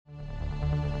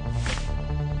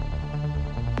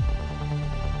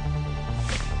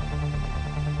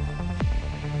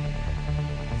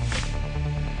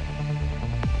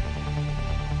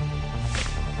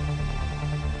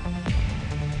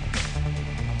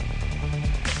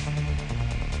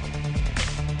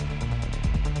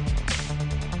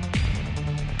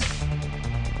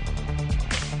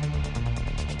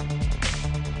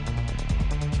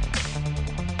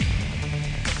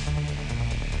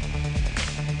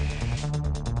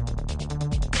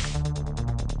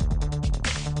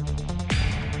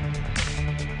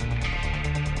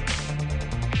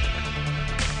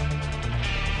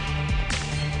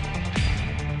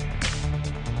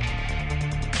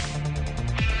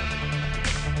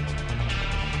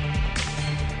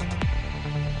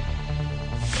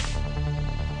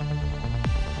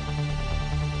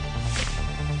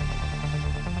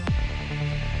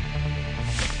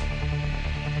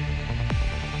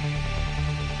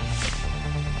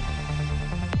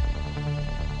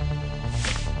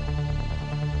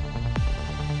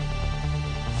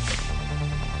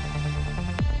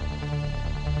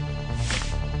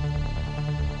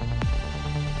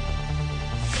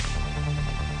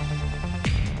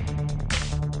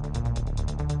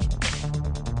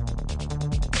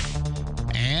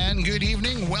and good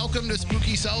evening. Welcome to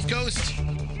Spooky South Coast,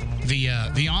 the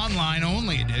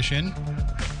online-only edition,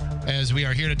 as we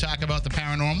are here to talk about the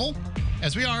paranormal,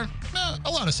 as we are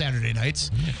a lot of Saturday nights.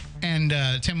 And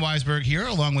Tim Weisberg here,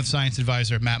 along with science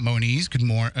advisor Matt Moniz. Good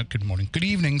morning. Good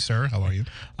evening, sir. How are you?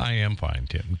 I am fine,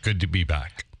 Tim. Good to be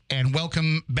back. And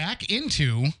welcome back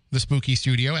into the Spooky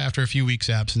Studio after a few weeks'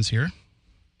 absence here.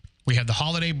 We had the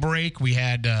holiday break. We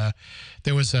had,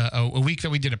 there was a week that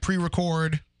we did a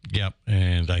pre-record. Yep,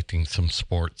 and I think some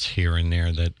sports here and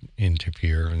there that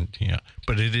interfere, and yeah.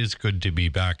 But it is good to be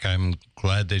back. I'm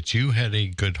glad that you had a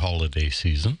good holiday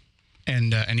season,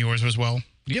 and yours as well.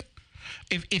 Yep.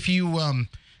 If you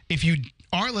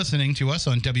are listening to us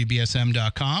on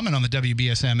WBSM.com and on the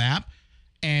WBSM app,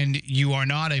 and you are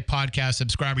not a podcast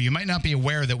subscriber, you might not be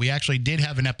aware that we actually did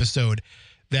have an episode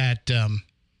that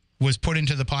was put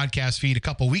into the podcast feed a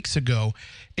couple weeks ago.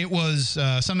 It was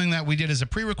something that we did as a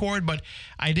pre-record, but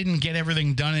I didn't get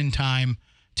everything done in time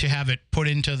to have it put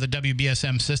into the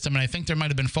WBSM system, and I think there might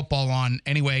have been football on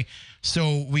anyway,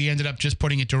 so we ended up just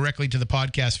putting it directly to the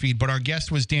podcast feed. But our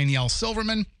guest was Danielle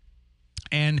Silverman,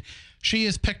 and she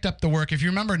has picked up the work. If you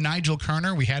remember Nigel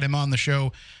Kerner, we had him on the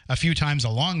show a few times a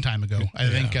long time ago, I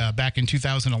think back in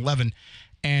 2011,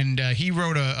 and he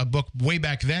wrote a book way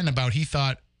back then about he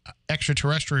thought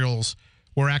extraterrestrials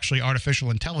were actually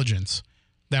artificial intelligence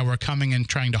that were coming and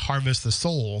trying to harvest the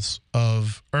souls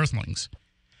of Earthlings.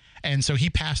 And so he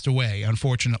passed away,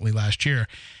 unfortunately, last year.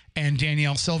 And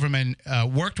Danielle Silverman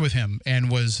worked with him and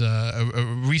was a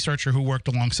researcher who worked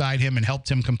alongside him and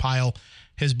helped him compile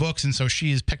his books. And so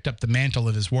she has picked up the mantle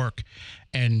of his work.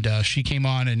 And she came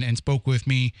on and spoke with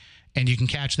me. And you can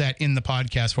catch that in the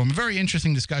podcast form. A very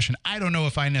interesting discussion. I don't know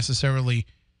if I necessarily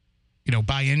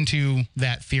buy into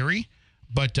that theory,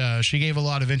 but she gave a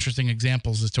lot of interesting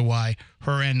examples as to why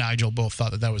her and Nigel both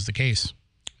thought that was the case.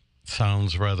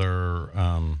 Sounds rather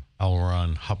L.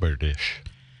 Ron Hubbard-ish.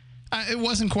 It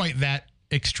wasn't quite that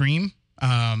extreme,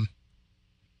 but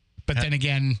then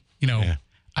again,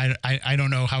 I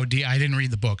don't know how deep. I didn't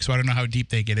read the book, so I don't know how deep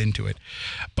they get into it.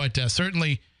 But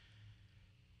certainly,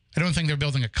 I don't think they're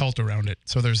building a cult around it.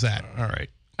 So there's that. All right.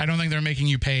 I don't think they're making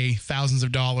you pay thousands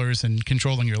of dollars and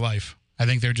controlling your life. I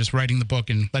think they're just writing the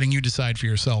book and letting you decide for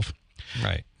yourself.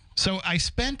 Right. So I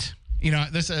spent,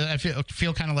 this. I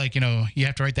feel kind of like you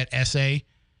have to write that essay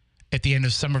at the end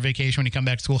of summer vacation when you come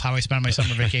back to school. How I spent my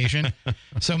summer vacation.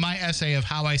 So my essay of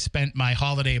how I spent my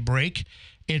holiday break.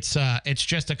 It's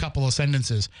just a couple of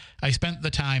sentences. I spent the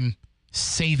time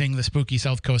saving the Spooky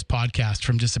South Coast podcast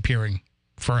from disappearing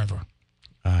forever.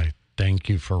 I thank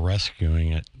you for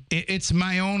rescuing it. It's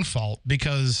my own fault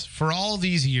because for all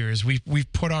these years,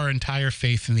 we've put our entire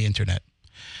faith in the internet.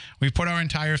 We've put our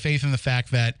entire faith in the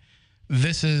fact that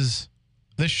this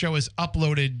show is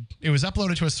uploaded. It was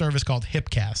uploaded to a service called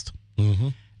Hipcast. Mm-hmm.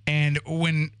 And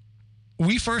when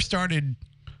we first started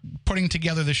putting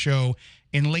together the show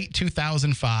in late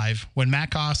 2005, when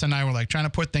Matt Koss and I were trying to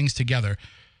put things together,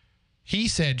 he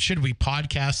said, "Should we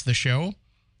podcast the show?"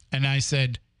 And I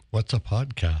said, "What's a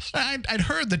podcast?" I'd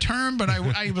heard the term, but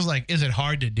I was like, "Is it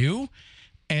hard to do?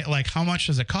 And how much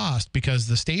does it cost? Because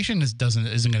the station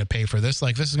isn't going to pay for this.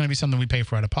 This is going to be something we pay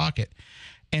for out of pocket."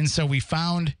 And so we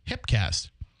found Hipcast,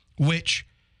 which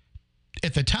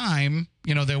at the time,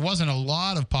 there wasn't a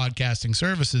lot of podcasting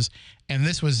services, and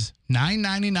this was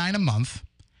 $9.99 a month,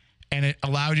 and it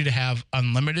allowed you to have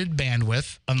unlimited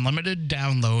bandwidth, unlimited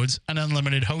downloads, and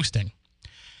unlimited hosting.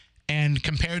 And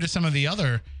compared to some of the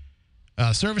other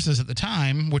services at the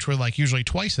time, which were usually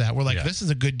twice that, we're this is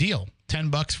a good deal.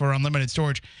 $10 for unlimited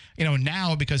storage.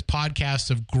 Now because podcasts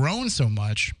have grown so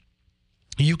much,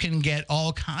 you can get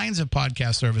all kinds of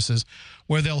podcast services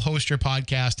where they'll host your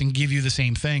podcast and give you the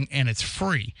same thing, and it's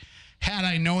free. Had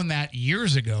I known that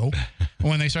years ago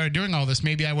when they started doing all this,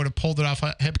 maybe I would have pulled it off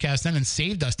Hipcast then and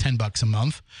saved us $10 a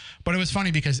month. But it was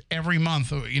funny because every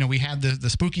month, we had the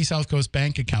Spooky South Coast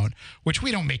bank account, which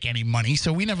we don't make any money,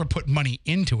 so we never put money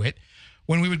into it.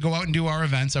 When we would go out and do our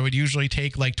events, I would usually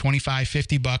take $25,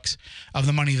 $50 of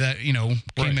the money that,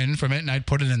 came in from it, and I'd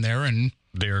put it in there. And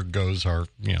there goes our,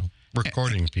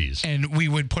 recording fees. And we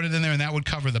would put it in there, and that would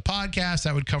cover the podcast,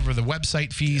 that would cover the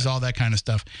website fees, all that kind of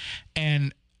stuff.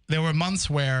 And there were months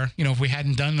where, if we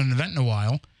hadn't done an event in a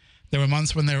while, there were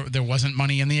months when there wasn't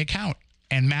money in the account.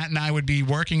 And Matt and I would be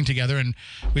working together, and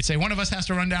we'd say, one of us has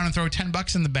to run down and throw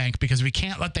 $10 in the bank because we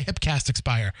can't let the Hipcast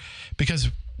expire, because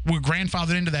we're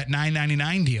grandfathered into that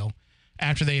 $9.99 deal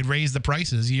after they had raised the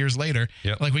prices years later.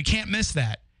 Yep. We can't miss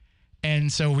that.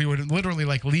 And so we would literally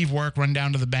leave work, run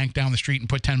down to the bank down the street and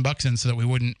put $10 in so that we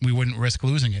wouldn't risk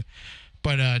losing it.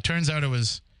 But turns out it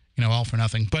was, all for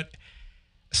nothing. But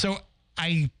so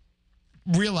I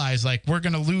realized like we're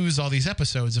going to lose all these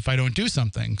episodes if I don't do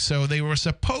something. So they were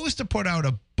supposed to put out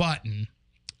a button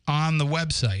on the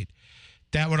website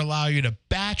that would allow you to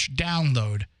batch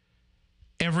download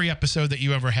every episode that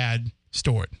you ever had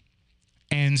stored.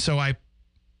 And so I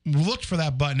looked for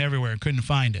that button everywhere and couldn't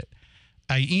find it.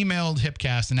 I emailed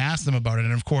Hipcast and asked them about it.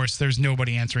 And of course, there's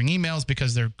nobody answering emails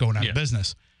because they're going out of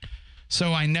business.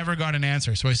 So I never got an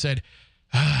answer. So I said,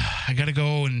 I got to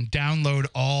go and download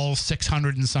all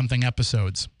 600 and something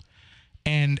episodes.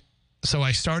 And so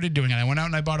I started doing it. I went out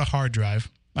and I bought a hard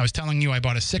drive. I was telling you I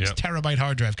bought a 6 terabyte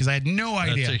hard drive because I had no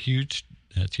idea.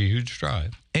 That's a huge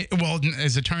drive. Well,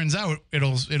 as it turns out,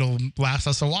 it'll last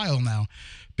us a while now,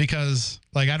 because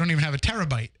like I don't even have a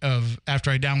terabyte of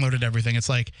after I downloaded everything. It's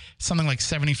like something like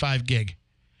 75 gig.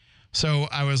 So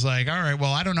I was like, all right,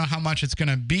 well, I don't know how much it's going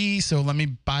to be, so let me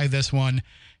buy this one.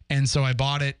 And so I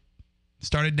bought it,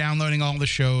 started downloading all the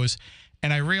shows,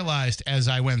 and I realized as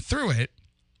I went through it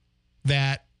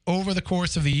that over the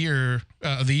course of the years,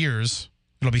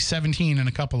 it'll be 17 in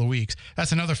a couple of weeks.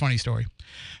 That's another funny story,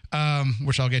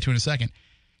 which I'll get to in a second.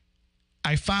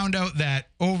 I found out that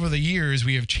over the years,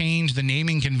 we have changed the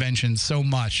naming conventions so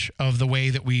much of the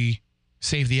way that we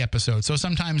save the episode. So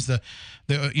sometimes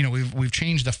we've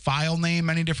changed the file name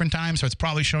many different times. So it's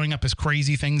probably showing up as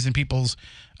crazy things in people's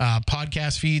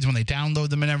podcast feeds when they download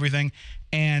them and everything.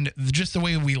 And just the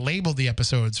way we labeled the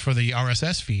episodes for the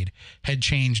RSS feed had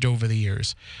changed over the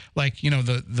years. Like,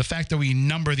 the fact that we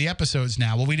number the episodes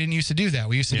now, well, we didn't used to do that.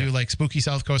 We used to do like Spooky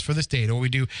South Coast for this date, or we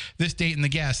do this date and the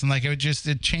guest. And like, it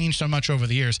changed so much over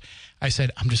the years. I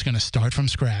said, I'm just going to start from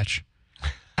scratch.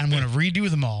 I'm going to redo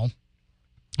them all.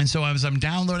 And so as I'm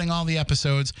downloading all the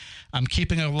episodes, I'm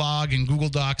keeping a log in Google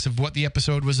Docs of what the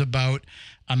episode was about.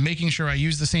 I'm making sure I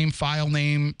use the same file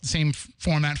name, same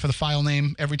format for the file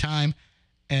name every time.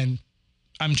 And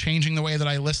I'm changing the way that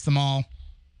I list them all.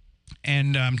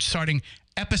 And I'm starting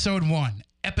episode 1,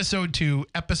 episode 2,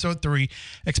 episode 3,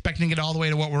 expecting to get all the way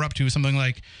to what we're up to, something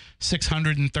like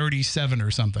 637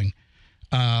 or something.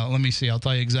 Let me see. I'll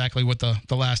tell you exactly what the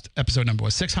last episode number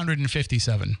was.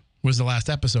 657 was the last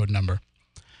episode number.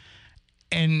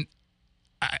 And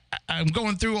I'm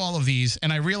going through all of these,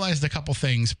 and I realized a couple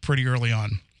things pretty early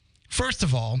on. First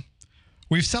of all,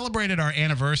 we've celebrated our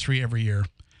anniversary every year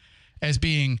as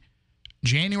being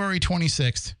January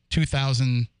 26th,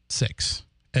 2006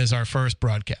 as our first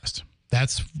broadcast.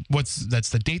 That's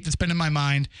the date that's been in my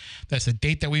mind. That's the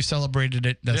date that we've celebrated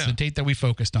it. That's the date that we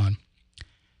focused on.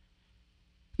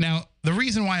 Now, the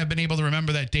reason why I've been able to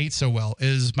remember that date so well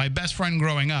is my best friend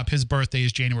growing up, his birthday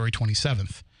is January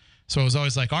 27th. So it was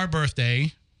always like our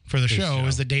birthday for the show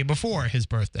is the day before his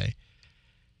birthday.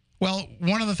 Well,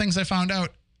 one of the things I found out,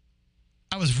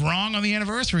 I was wrong on the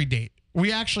anniversary date.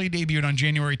 We actually debuted on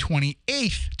January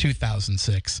 28th,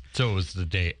 2006. So it was the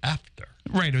day after.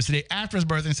 Right. It was the day after his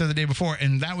birthday instead of the day before.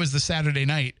 And that was the Saturday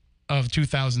night of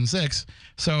 2006.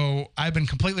 So I've been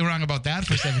completely wrong about that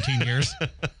for 17 years.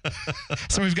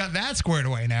 So we've got that squared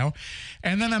away now.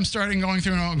 And then I'm starting going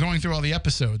through all the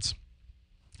episodes.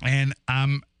 And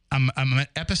I'm at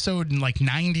episode like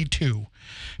 92.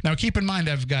 Now, keep in mind,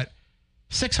 I've got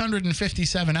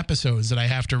 657 episodes that I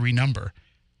have to renumber.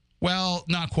 Well,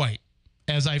 not quite.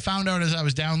 As I found out as I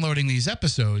was downloading these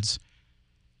episodes,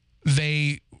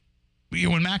 when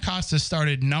Matt Costas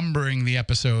started numbering the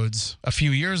episodes a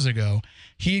few years ago,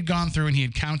 he had gone through and he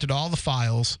had counted all the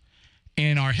files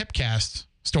in our Hipcast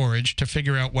storage to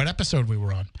figure out what episode we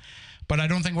were on. But I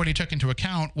don't think what he took into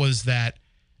account was that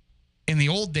in the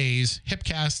old days,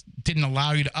 Hipcast didn't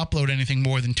allow you to upload anything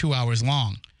more than 2 hours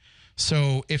long.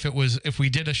 So if we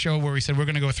did a show where we said we're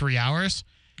going to go 3 hours,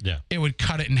 it would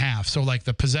cut it in half. So like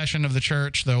the Possession of the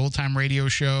Church, the Old Time Radio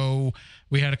Show,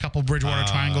 we had a couple Bridgewater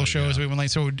Triangle shows. We went like,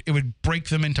 so it would break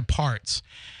them into parts.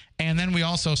 And then we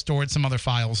also stored some other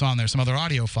files on there, some other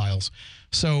audio files.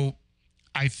 So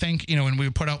I think, when we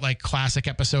would put out like classic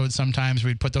episodes, sometimes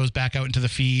we'd put those back out into the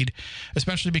feed,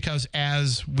 especially because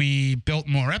as we built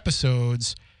more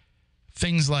episodes,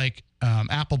 things like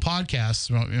Apple Podcasts,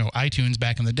 iTunes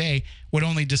back in the day would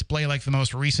only display like the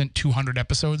most recent 200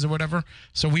 episodes or whatever.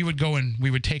 So we would go and we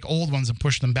would take old ones and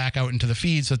push them back out into the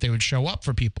feed so that they would show up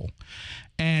for people.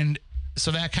 And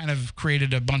so that kind of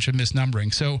created a bunch of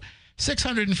misnumbering. So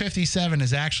 657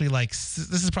 is actually this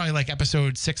is probably like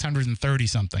episode 630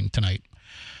 something tonight.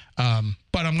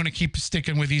 But I'm going to keep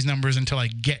sticking with these numbers until I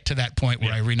get to that point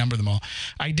where I renumber them all.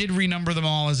 I did renumber them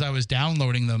all as I was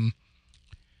downloading them.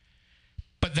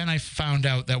 But then I found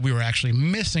out that we were actually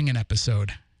missing an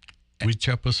episode. Which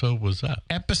episode was that?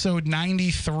 Episode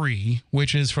 93,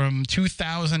 which is from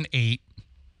 2008.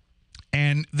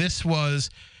 And this was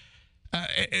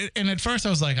And at first I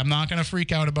was like, I'm not going to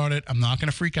freak out about it. I'm not going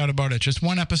to freak out about it. Just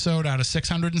one episode out of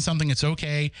 600 and something. It's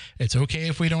okay. It's okay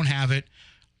if we don't have it.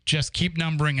 Just keep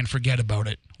numbering and forget about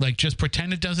it. Like, just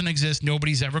pretend it doesn't exist.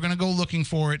 Nobody's ever going to go looking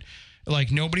for it.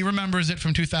 Like, nobody remembers it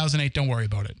from 2008. Don't worry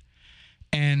about it.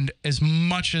 And as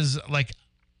much as, like,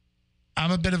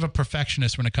 I'm a bit of a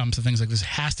perfectionist when it comes to things like this. It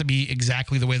has to be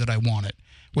exactly the way that I want it,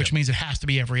 which means it has to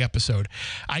be every episode.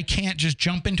 I can't just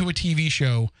jump into a TV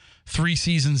show 3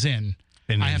 seasons in.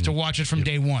 And I have to watch it from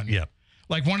day one. Yeah.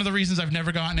 Like, one of the reasons I've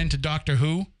never gotten into Doctor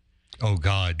Who. Oh,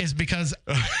 God. Is because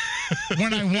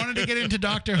when I wanted to get into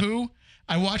Doctor Who,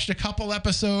 I watched a couple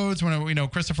episodes when,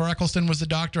 Christopher Eccleston was the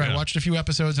Doctor. I watched a few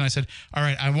episodes and I said, all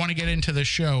right, I want to get into this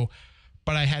show.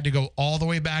 But I had to go all the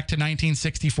way back to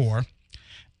 1964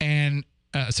 and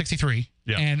 63.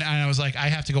 Yeah. And I was like, I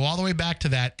have to go all the way back to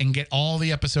that and get all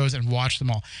the episodes and watch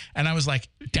them all. And I was like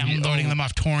downloading them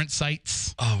off torrent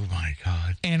sites. Oh, my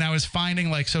God. And I was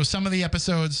finding some of the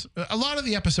episodes, a lot of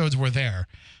the episodes were there,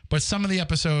 but some of the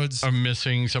episodes are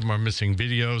missing. Some are missing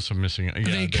videos. Some missing. Yeah,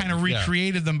 they kind of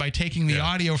recreated them by taking the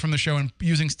audio from the show and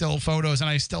using still photos. And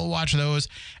I still watch those.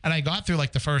 And I got through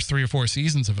like the first 3 or 4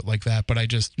 seasons of it like that, but I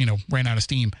just, ran out of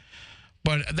steam.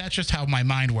 But that's just how my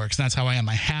mind works. That's how I am.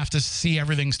 I have to see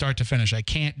everything start to finish. I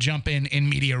can't jump in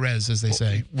media res, as they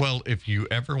say. Well, if you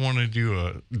ever want to do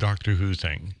a Doctor Who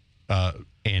thing,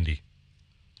 Andy.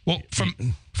 Well,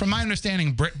 from my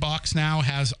understanding, BritBox now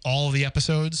has all the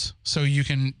episodes, so you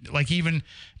can even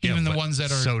the ones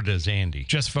that are. So does Andy.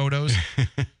 Just photos.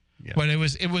 Yeah. But it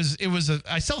was.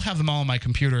 I still have them all on my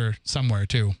computer somewhere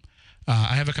too.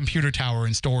 I have a computer tower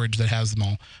in storage that has them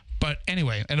all. But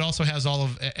anyway, it also has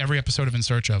every episode of In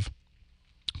Search Of.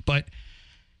 But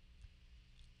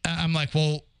I'm like,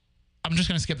 well, I'm just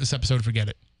going to skip this episode, forget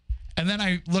it. And then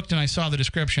I looked and I saw the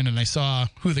description and I saw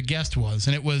who the guest was.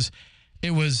 And it was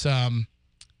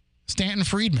Stanton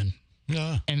Friedman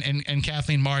and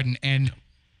Kathleen Marden. And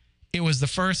it was the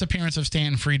first appearance of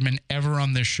Stanton Friedman ever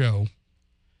on this show.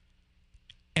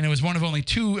 And it was one of only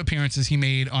 2 appearances he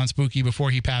made on Spooky before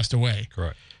he passed away.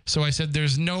 Correct. So I said,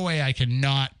 there's no way I can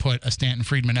not put a Stanton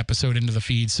Friedman episode into the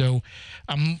feed. So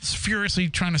I'm furiously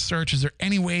trying to search, is there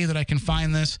any way that I can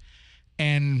find this?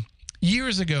 And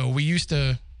years ago, we used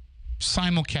to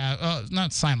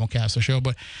not simulcast the show,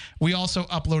 but we also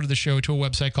uploaded the show to a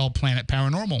website called Planet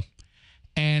Paranormal.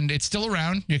 And it's still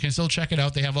around. You can still check it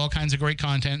out. They have all kinds of great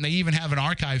content. They even have an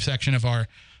archive section of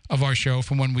our show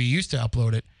from when we used to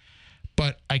upload it.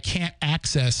 But I can't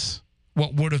access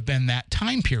what would have been that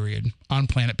time period on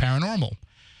Planet Paranormal,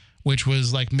 which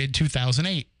was like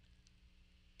mid-2008.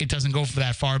 It doesn't go for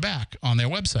that far back on their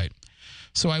website.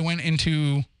 So I went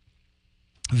into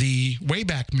the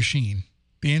Wayback Machine,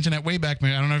 the Internet Wayback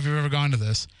Machine. I don't know if you've ever gone to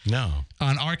this. No.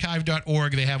 On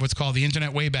archive.org, they have what's called the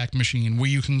Internet Wayback Machine, where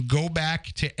you can go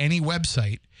back to any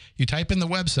website. You type in the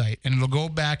website, and it'll go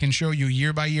back and show you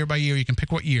year by year by year. You can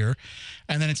pick what year,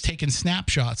 and then it's taking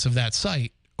snapshots of that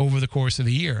site over the course of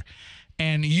the year.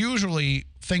 And usually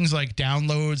things like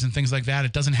downloads and things like that,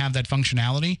 it doesn't have that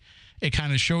functionality. It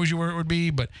kind of shows you where it would be,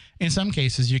 but in some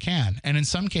cases you can. And in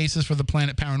some cases for the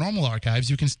Planet Paranormal archives,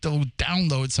 you can still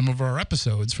download some of our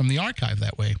episodes from the archive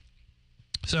that way.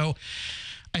 So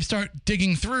I start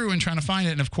digging through and trying to find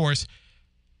it. And of course,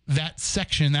 that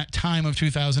section, that time of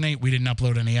 2008, we didn't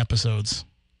upload any episodes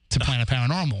to Planet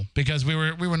Paranormal because we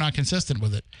were not consistent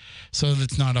with it. So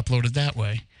it's not uploaded that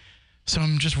way. So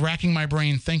I'm just racking my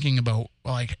brain thinking about,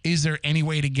 like, is there any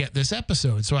way to get this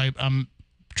episode? So I'm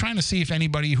trying to see if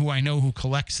anybody who I know who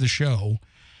collects the show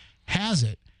has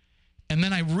it. And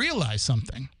then I realized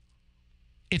something.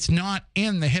 It's not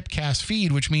in the Hipcast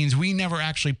feed, which means we never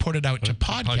actually put it out to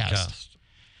podcast.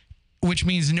 Which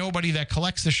means nobody that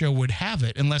collects the show would have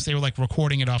it unless they were like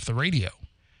recording it off the radio.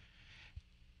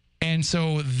 And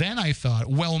so then I thought,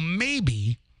 well,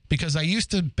 maybe because I used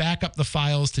to back up the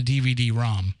files to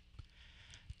DVD-ROM,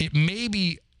 it may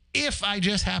be, if I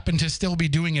just happen to still be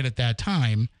doing it at that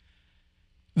time,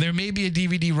 there may be a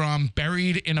DVD-ROM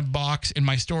buried in a box in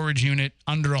my storage unit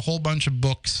under a whole bunch of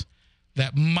books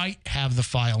that might have the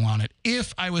file on it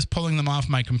if I was pulling them off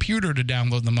my computer to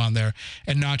download them on there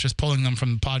and not just pulling them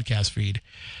from the podcast feed.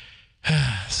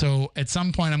 So at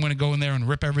some point, I'm going to go in there and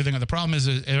rip everything. The problem is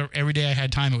every day I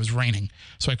had time, it was raining,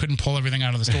 so I couldn't pull everything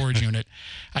out of the storage unit.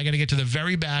 I got to get to the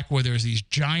very back where there's these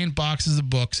giant boxes of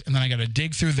books, and then I got to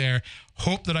dig through there,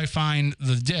 hope that I find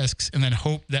the discs, and then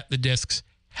hope that the discs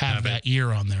have that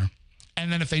year on there.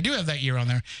 And then if they do have that year on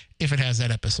there, if it has that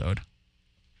episode.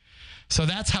 So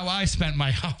that's how I spent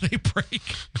my holiday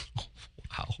break.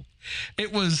 Wow.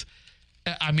 It was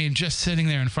I mean, just sitting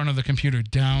there in front of the computer,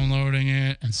 downloading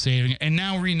it and saving it, and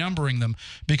now renumbering them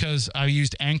because I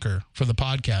used Anchor for the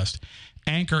podcast.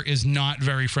 Anchor is not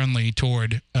very friendly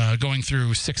toward going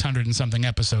through 600 and something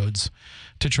episodes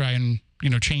to try and,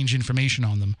 change information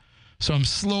on them. So I'm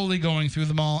slowly going through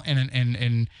them all,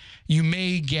 and you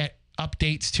may get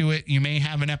updates to it. You may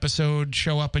have an episode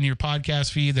show up in your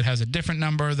podcast feed that has a different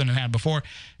number than it had before.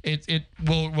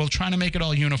 We'll try to make it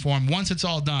all uniform. Once it's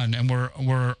all done and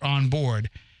we're on board,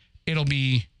 it'll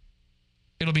be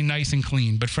nice and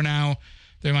clean. But for now,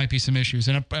 there might be some issues.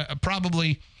 And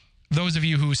probably those of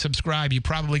you who subscribe, you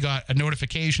probably got a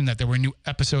notification that there were new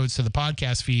episodes to the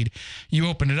podcast feed. You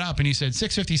opened it up and you said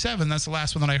 657. That's the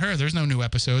last one that I heard. There's no new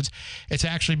episodes. It's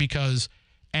actually because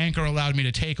Anchor allowed me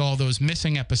to take all those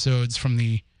missing episodes from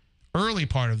the early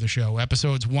part of the show,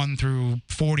 episodes 1 through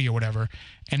 40 or whatever,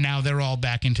 and now they're all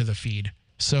back into the feed.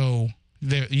 So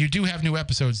you do have new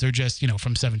episodes. They're just,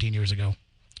 from 17 years ago.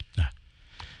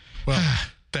 Well,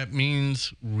 that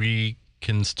means we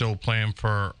can still plan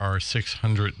for our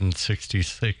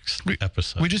 666th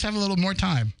episode. We just have a little more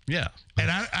time. Yeah. And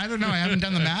I don't know. I haven't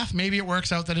done the math. Maybe it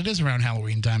works out that it is around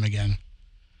Halloween time again.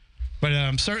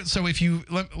 But so if you,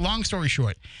 long story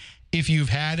short, if you've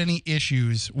had any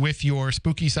issues with your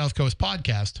Spooky South Coast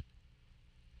podcast,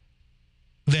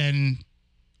 then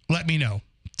let me know.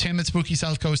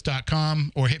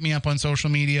 Tim@SpookySouthCoast.com or hit me up on social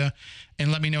media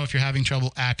and let me know if you're having trouble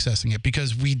accessing it,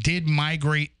 because we did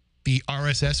migrate the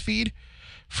RSS feed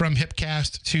from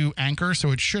Hipcast to Anchor,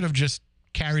 so it should have just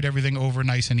carried everything over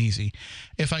nice and easy.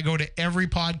 If I go to every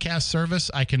podcast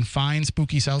service, I can find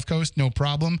Spooky South Coast, no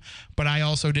problem, but I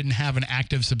also didn't have an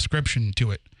active subscription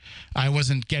to it. I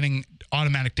wasn't getting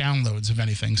automatic downloads of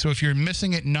anything. So if you're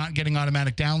missing it, not getting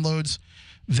automatic downloads,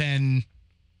 then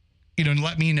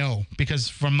let me know, because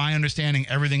from my understanding,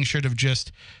 everything should have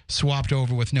just swapped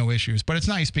over with no issues. But it's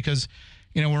nice because,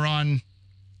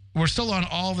 we're still on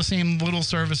all the same little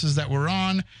services that we're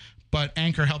on, but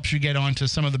Anchor helps you get onto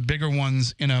some of the bigger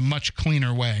ones in a much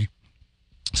cleaner way.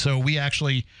 So we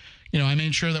actually, I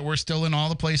made sure that we're still in all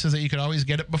the places that you could always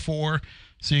get it before.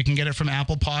 So you can get it from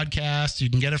Apple Podcasts, you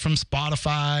can get it from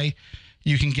Spotify,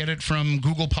 you can get it from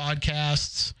Google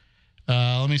Podcasts.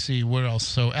 Let me see, what else?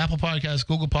 So Apple Podcasts,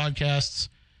 Google Podcasts,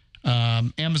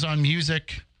 Amazon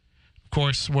Music. Of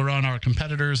course, we're on our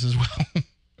competitors as well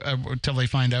until they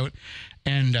find out.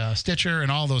 And Stitcher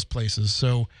and all those places.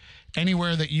 So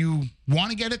anywhere that you want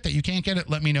to get it, that you can't get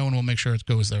it, let me know and we'll make sure it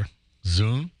goes there.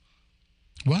 Zoom?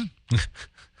 What?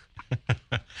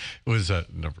 Was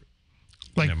that number?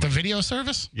 Like the video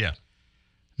service? Yeah.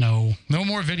 No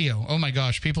more video. Oh my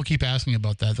gosh. People keep asking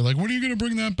about that. They're like, when are you going to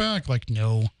bring that back? Like,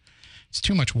 no, it's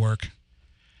too much work.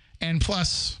 And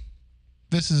plus,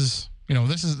 this is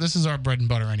our bread and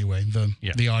butter anyway,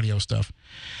 the audio stuff.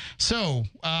 So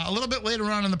a little bit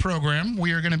later on in the program,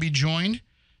 we are going to be joined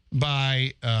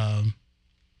by Ken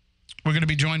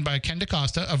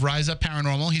DaCosta of Rise Up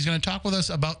Paranormal. He's going to talk with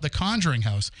us about the Conjuring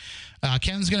House.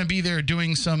 Ken's going to be there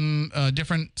doing some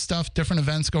different stuff, different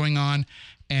events going on,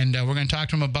 and we're going to talk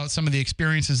to him about some of the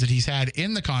experiences that he's had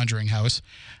in the Conjuring House.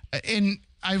 And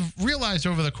I've realized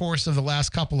over the course of the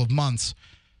last couple of months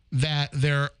that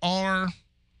there are...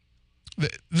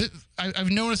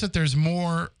 I've noticed that there's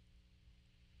more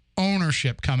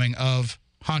ownership coming of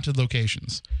haunted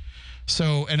locations.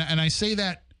 So, and I say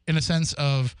that in a sense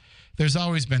of there's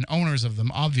always been owners of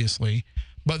them, obviously,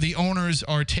 but the owners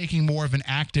are taking more of an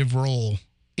active role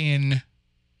in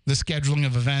the scheduling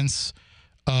of events,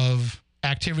 of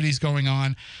activities going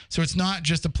on. So it's not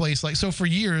just a place so for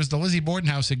years, the Lizzie Borden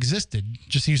House existed,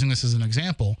 just using this as an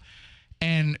example,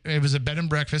 and it was a bed and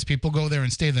breakfast. People go there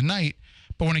and stay the night.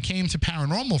 But when it came to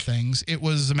paranormal things, it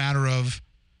was a matter of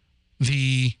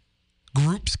the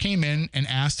groups came in and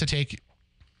asked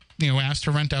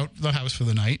to rent out the house for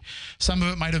the night. Some of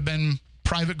it might have been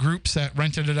private groups that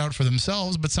rented it out for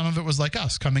themselves, but some of it was like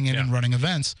us coming in and running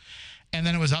events. And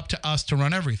then it was up to us to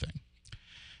run everything.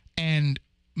 And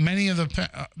many of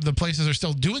the places are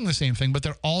still doing the same thing, but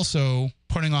they're also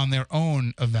putting on their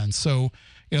own events. So,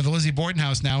 the Lizzie Borden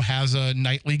House now has a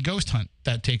nightly ghost hunt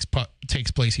that takes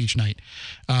place each night.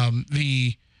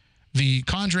 The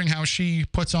Conjuring House, she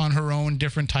puts on her own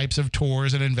different types of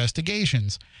tours and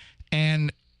investigations.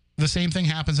 And the same thing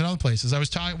happens in other places.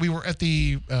 We were at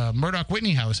the Murdoch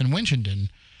Whitney House in Winchendon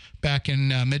back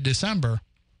in mid-December.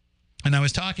 And I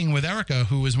was talking with Erica,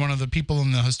 who was one of the people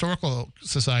in the historical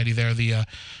society there, the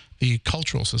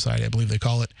cultural society, I believe they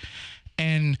call it.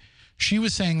 And she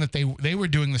was saying that they were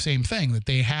doing the same thing, that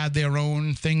they had their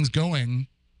own things going,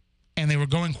 and they were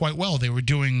going quite well. They were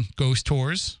doing ghost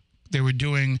tours, they were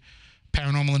doing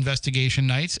paranormal investigation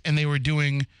nights, and they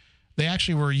they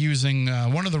actually were using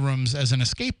one of the rooms as an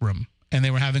escape room, and they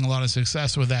were having a lot of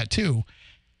success with that too.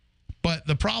 But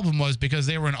the problem was, because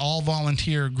they were an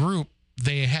all-volunteer group,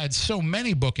 they had so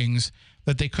many bookings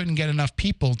that they couldn't get enough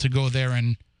people to go there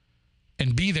and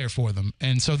be there for them.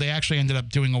 And so they actually ended up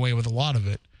doing away with a lot of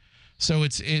it. So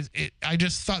I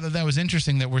just thought that was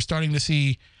interesting, that we're starting to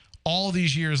see all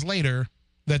these years later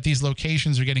that these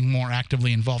locations are getting more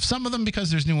actively involved. Some of them because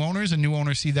there's new owners, and new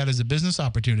owners see that as a business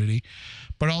opportunity.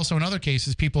 But also in other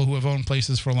cases, people who have owned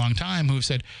places for a long time who have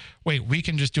said, wait, we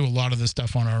can just do a lot of this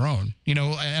stuff on our own. You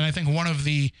know, and I think one of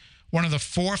the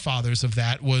forefathers of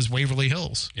that was Waverly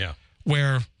Hills. Yeah.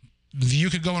 Where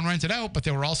you could go and rent it out, but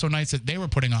there were also nights that they were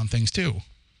putting on things too.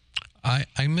 I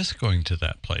miss going to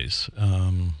that place.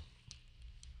 I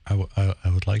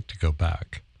would like to go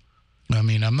back. I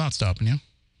mean, I'm not stopping you.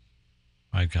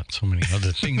 I've got so many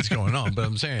other things going on, but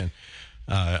I'm saying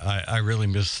I really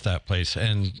miss that place.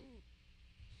 And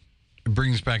it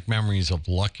brings back memories of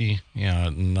Lucky,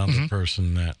 another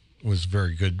person that was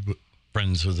very good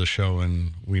friends of the show,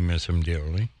 and we miss him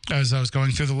dearly. As I was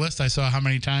going through the list, I saw how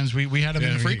many times we had him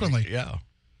in frequently. Yeah.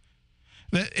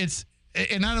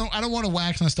 And I don't want to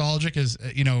wax nostalgic as,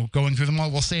 going through them all.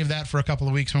 We'll save that for a couple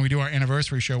of weeks when we do our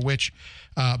anniversary show, which,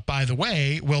 by the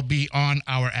way, will be on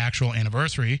our actual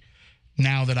anniversary.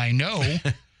 Now that I know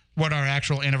what our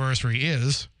actual anniversary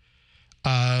is.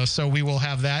 So we will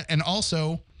have that. And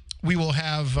also we will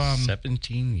have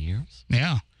 17 years.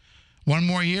 Yeah. One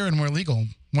more year and we're legal.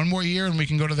 One more year and we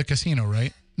can go to the casino,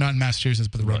 right? Not in Massachusetts,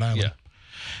 but the Rhode Island. Yeah.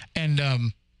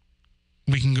 And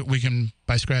we can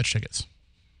buy scratch tickets.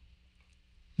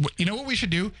 You know what we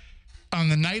should do? On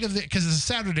the night of because it's a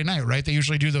Saturday night, right? They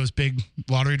usually do those big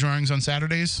lottery drawings on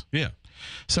Saturdays. Yeah.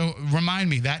 So remind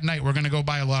me, that night we're going to go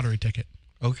buy a lottery ticket.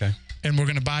 Okay. And we're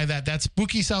going to buy that. That's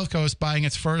Spooky South Coast buying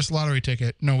its first lottery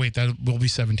ticket. No, wait, that will be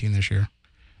 17 this year.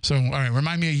 So, all right,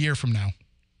 remind me a year from now.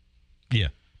 Yeah.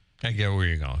 I get where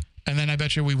you're going. And then I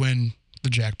bet you we win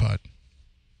the jackpot.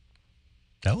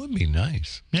 That would be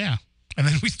nice. Yeah. And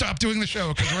then we stop doing the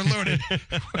show because we're loaded.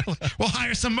 We'll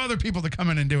hire some other people to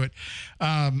come in and do it.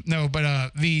 When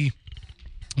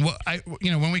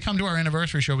we come to our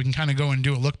anniversary show, we can kind of go and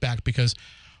do a look back, because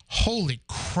holy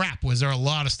crap, was there a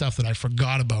lot of stuff that I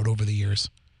forgot about over the years.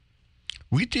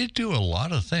 We did do a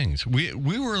lot of things. We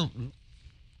were,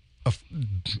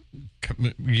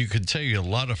 you could say, a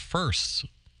lot of firsts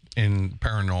in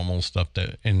paranormal stuff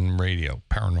in radio,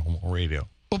 paranormal radio.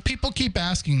 Well, people keep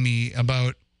asking me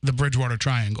about the Bridgewater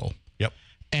Triangle. Yep.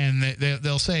 And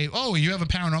they'll say, oh, you have a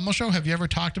paranormal show? Have you ever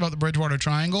talked about the Bridgewater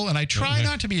Triangle? And I try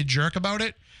not to be a jerk about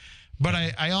it, but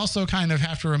I also kind of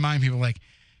have to remind people, like,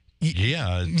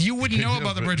 you wouldn't know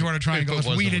about the Bridgewater Triangle if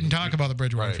we didn't talk about the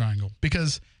Bridgewater Triangle.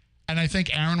 And I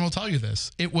think Aaron will tell you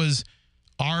this, it was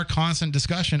our constant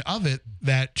discussion of it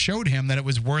that showed him that it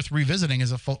was worth revisiting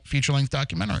as a feature-length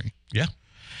documentary. Yeah.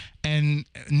 And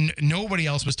nobody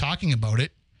else was talking about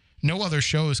it. No other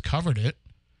shows covered it.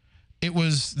 It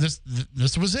was this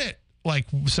was it.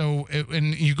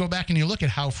 And you go back and you look at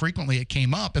how frequently it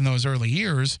came up in those early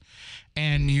years,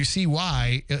 and you see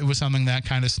why it was something that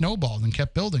kind of snowballed and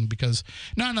kept building. Because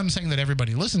I'm saying that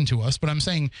everybody listened to us, but I'm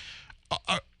saying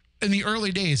in the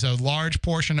early days, a large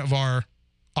portion of our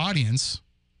audience,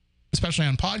 especially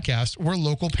on podcasts, were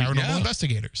local paranormal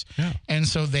investigators. Yeah. And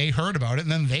so they heard about it,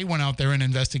 and then they went out there and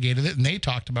investigated it, and they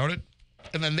talked about it,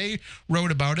 and then they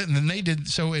wrote about it, and then they did.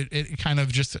 So it kind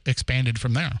of just expanded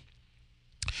from there.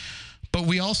 But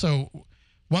we also,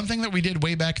 one thing that we did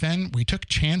way back then, we took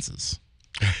chances.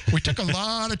 We took a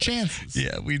lot of chances.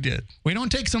 Yeah, we did. We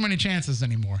don't take so many chances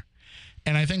anymore.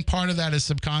 And I think part of that is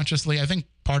subconsciously. I think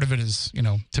part of it is,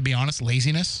 to be honest,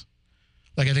 laziness.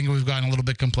 Like, I think we've gotten a little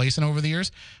bit complacent over the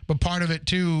years. But part of it,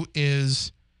 too,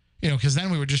 is, because then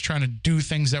we were just trying to do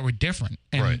things that were different.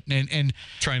 And, and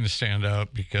trying to stand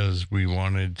out because we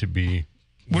wanted to be.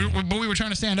 But we were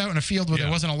trying to stand out in a field where there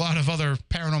wasn't a lot of other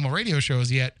paranormal radio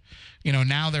shows yet.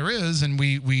 Now there is, and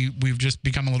we've just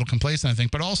become a little complacent, I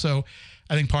think. But also,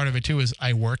 I think part of it, too, is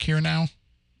I work here now.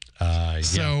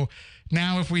 So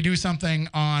now if we do something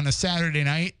on a Saturday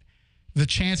night, the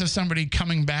chance of somebody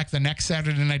coming back the next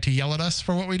Saturday night to yell at us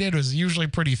for what we did was usually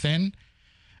pretty thin.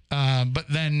 But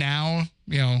then now,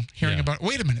 hearing about,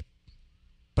 wait a minute,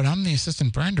 but I'm the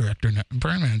assistant brand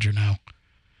manager now.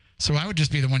 So I would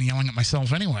just be the one yelling at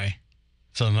myself anyway.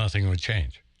 So nothing would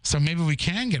change. So maybe we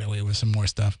can get away with some more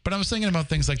stuff. But I was thinking about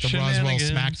things like the Roswell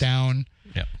Smackdown,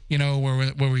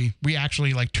 where we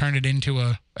actually turned it into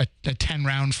a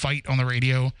 10-round fight on the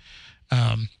radio.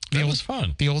 That was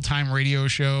fun. The old-time radio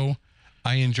show.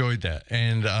 I enjoyed that.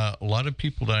 And a lot of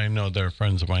people that I know that are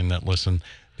friends of mine that listen,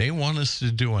 they want us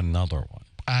to do another one.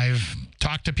 I've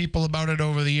talked to people about it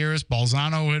over the years.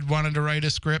 Balzano had wanted to write a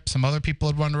script. Some other people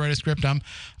had wanted to write a script. I'm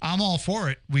all for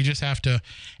it. We just have to,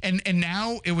 and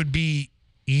now it would be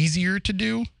easier to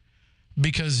do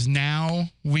because now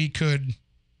we could,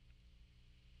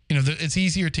 it's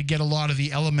easier to get a lot of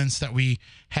the elements that we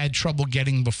had trouble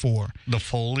getting before. The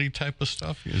Foley type of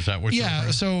stuff? Is that what you're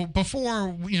Yeah. So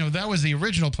before, that was the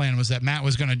original plan, was that Matt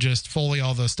was going to just Foley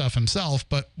all the stuff himself,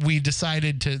 but we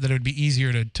decided that it would be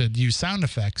easier to use sound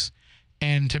effects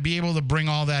and to be able to bring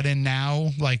all that in now.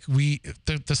 Like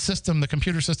the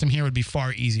computer system here would be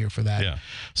far easier for that. Yeah.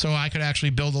 So I could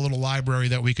actually build a little library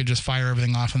that we could just fire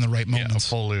everything off in the right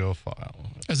moments. Yeah, a folio file.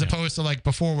 As opposed to like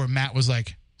before where Matt was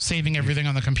like saving everything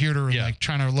on the computer and like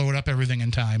trying to load up everything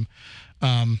in time.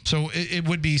 So it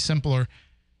would be simpler.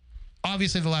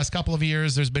 Obviously, the last couple of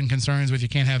years, there's been concerns with you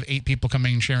can't have 8 people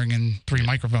coming and sharing in 3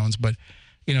 microphones. But,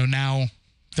 now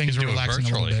things are relaxing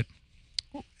a little bit.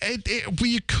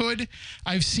 We could.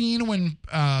 I've seen when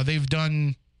they've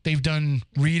done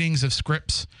readings of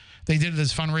scripts. They did it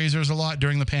as fundraisers a lot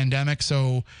during the pandemic.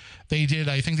 So I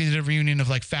think they did a reunion of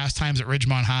like Fast Times at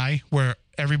Ridgemont High where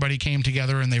everybody came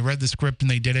together and they read the script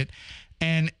and they did it.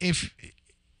 And if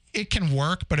it can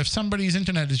work, but if somebody's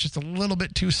internet is just a little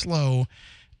bit too slow,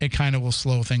 it kind of will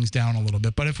slow things down a little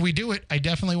bit. But if we do it, I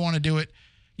definitely want to do it.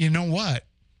 You know what?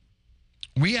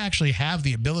 We actually have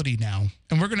the ability now,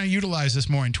 and we're going to utilize this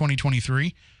more in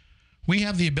 2023. We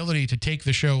have the ability to take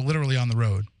the show literally on the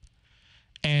road.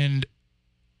 And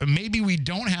maybe we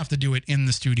don't have to do it in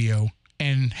the studio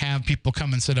and have people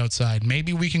come and sit outside.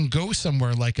 Maybe we can go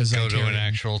somewhere like a Zeitarian. Go to an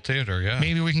actual theater, yeah.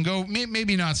 Maybe we can go,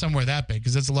 maybe not somewhere that big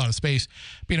because that's a lot of space.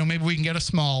 But, maybe we can get a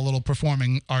small little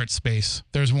performing arts space.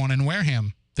 There's one in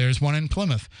Wareham. There's one in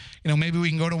Plymouth. Maybe we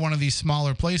can go to one of these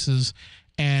smaller places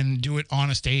and do it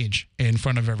on a stage in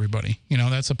front of everybody.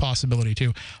 That's a possibility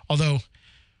too. Although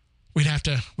we'd have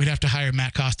to hire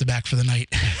Matt Costa back for the night.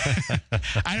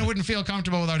 I wouldn't feel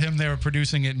comfortable without him there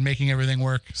producing it and making everything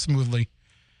work smoothly.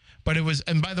 But it was,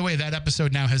 and by the way, that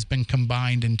episode now has been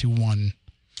combined into one.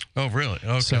 Oh, really?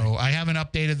 Okay. So I haven't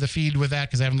updated the feed with that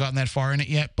because I haven't gotten that far in it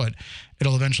yet, but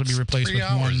it'll eventually be replaced with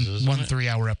one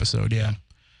 3-hour episode. Yeah.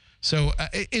 So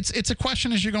it's a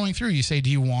question as you're going through. You say, do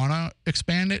you want to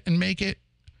expand it and make it?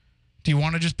 Do you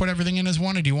want to just put everything in as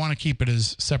one, or do you want to keep it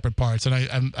as separate parts? And I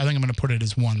think I'm going to put it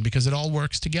as one because it all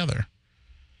works together.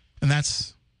 And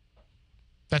that's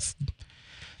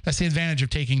the advantage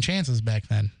of taking chances back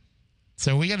then.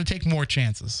 So we got to take more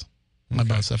chances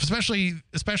about stuff, especially,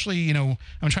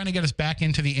 I'm trying to get us back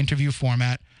into the interview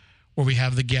format where we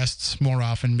have the guests more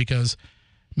often because,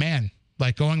 man,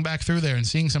 like going back through there and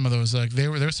seeing some of those, like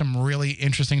there's some really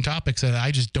interesting topics that I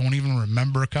just don't even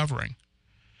remember covering.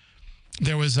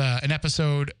 There was an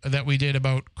episode that we did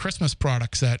about Christmas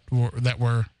products that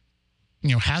were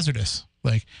hazardous.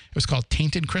 Like it was called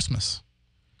Tainted Christmas.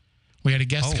 We had a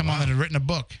guest come on that had written a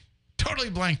book. Totally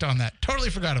blanked on that.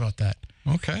 Totally forgot about that.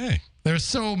 Okay. There's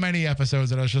so many episodes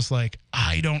that I was just like,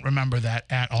 I don't remember that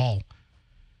at all.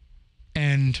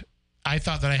 And I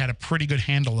thought that I had a pretty good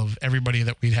handle of everybody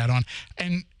that we'd had on.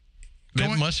 And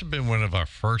it must have been one of our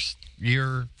first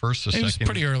or second. It was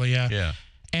pretty early, yeah. Yeah.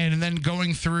 And then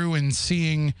going through and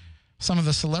seeing some of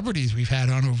the celebrities we've had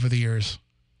on over the years.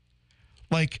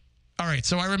 Like, all right,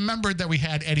 so I remembered that we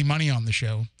had Eddie Money on the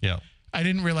show. Yeah. I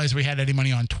didn't realize we had Eddie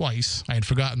Money on twice. I had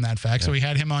forgotten that fact. Yeah. So we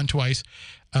had him on twice.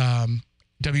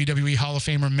 WWE Hall of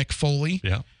Famer Mick Foley.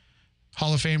 Yeah.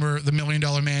 Hall of Famer, the $1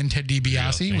 Million Man, Ted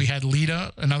DiBiase. We had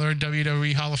Lita, another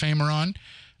WWE Hall of Famer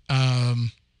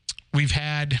on. We've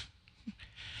had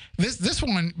this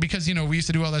one because, we used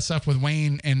to do all that stuff with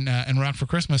Wayne and Rock for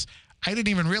Christmas. I didn't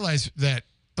even realize that,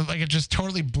 like, it just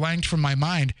totally blanked from my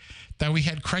mind that we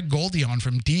had Craig Goldie on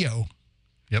from Dio.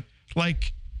 Yep.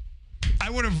 Like,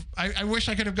 I wish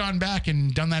I could have gone back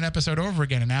and done that episode over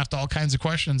again and asked all kinds of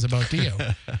questions about Dio.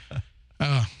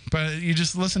 But you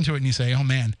just listen to it and you say, oh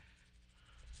man,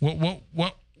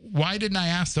 why didn't I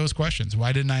ask those questions?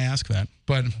 Why didn't I ask that?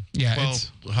 But yeah,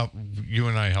 you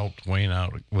and I helped Wayne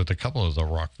out with a couple of the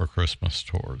Rock for Christmas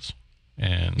tours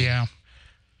and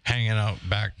hanging out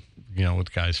back,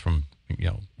 with guys from,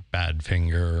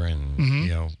 Badfinger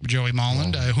and, Joey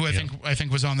Molland, who I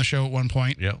think was on the show at one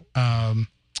point. Yeah.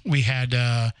 We had,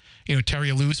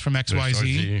 Terry Luce from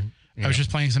XYZ. I was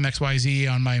just playing some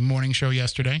XYZ on my morning show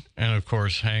yesterday. And, of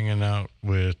course, hanging out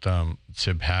with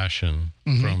Sib Hashin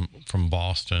from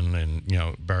Boston and,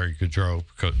 Barry Goudreau.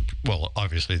 Well,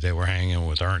 obviously, they were hanging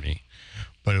with Ernie.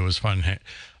 But it was fun.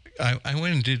 I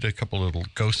went and did a couple little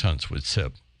ghost hunts with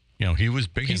Sib. He was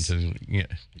big into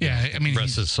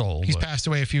rest his soul. He's passed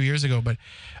away a few years ago. But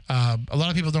a lot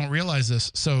of people don't realize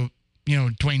this. So,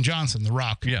 Dwayne Johnson, The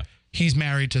Rock. Yeah. he's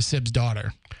married to Sib's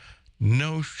daughter.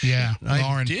 No shit. Yeah, I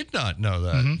Lauren. did not know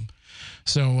that.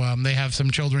 So they have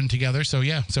some children together. So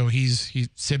yeah, so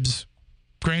Sib's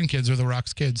grandkids are The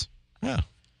Rock's kids. Yeah.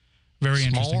 Very Small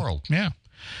interesting. world. Yeah.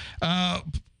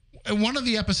 One of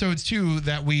the episodes too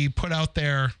that we put out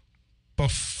there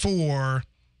before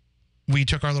we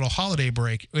took our little holiday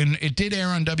break, and it did air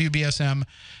on WBSM,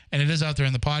 and it is out there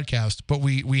in the podcast. But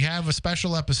we have a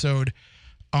special episode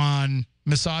on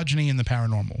misogyny in the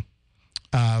paranormal.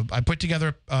 I put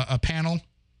together a panel.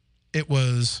 It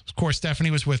was, of course,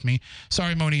 Stephanie was with me.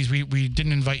 Sorry, Moniz, we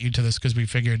didn't invite you to this because we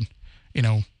figured,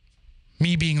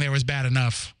 me being there was bad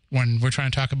enough when we're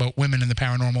trying to talk about women in the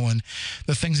paranormal and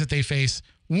the things that they face.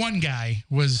 One guy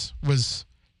was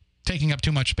taking up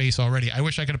too much space already. I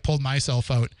wish I could have pulled myself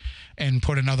out and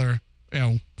put another,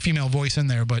 female voice in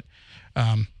there. But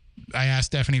I asked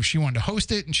Stephanie if she wanted to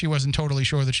host it, and she wasn't totally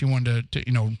sure that she wanted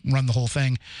to run the whole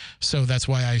thing. So that's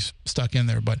why I stuck in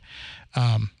there. But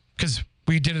because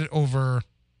we did it over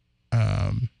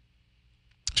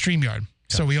StreamYard,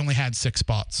 so we only had 6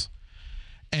 spots.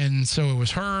 And so it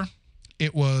was her.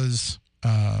 It was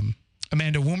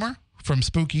Amanda Woomer from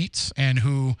Spook Eats, and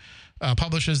who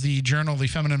publishes the journal The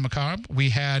Feminine Macabre.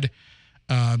 We had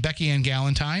Becky Ann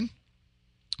Galentine.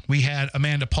 We had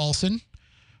Amanda Paulson.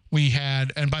 We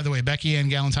had, and by the way, Becky Ann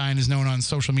Galentine is known on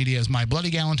social media as My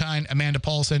Bloody Galentine. Amanda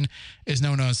Paulson is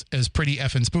known as Pretty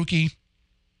Effin' Spooky.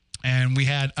 And we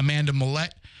had Amanda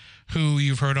Millette, who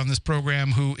you've heard on this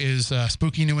program, who is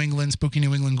Spooky New England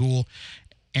Ghoul.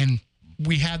 And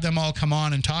we had them all come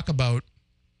on and talk about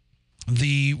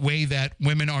the way that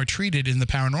women are treated in the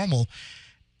paranormal.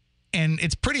 And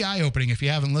it's pretty eye-opening if you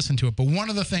haven't listened to it. But one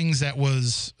of the things that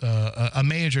was a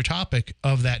major topic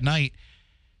of that night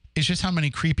is just how many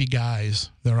creepy guys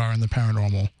there are in the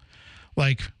paranormal.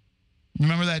 Like,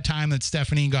 remember that time that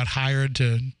Stephanie got hired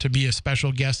to be a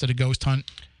special guest at a ghost hunt?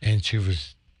 And she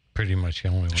was pretty much the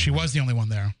only one. She was the only one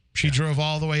there. She drove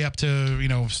all the way up to,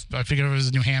 I figured it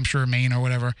was New Hampshire or Maine or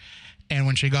whatever. And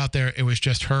when she got there, it was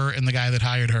just her and the guy that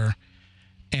hired her.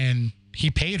 And he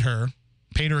paid her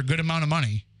a good amount of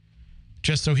money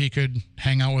just so he could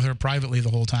hang out with her privately the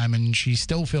whole time. And she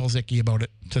still feels icky about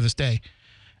it to this day.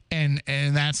 And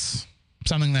that's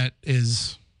something that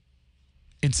is,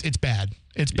 it's bad.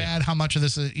 It's bad how much of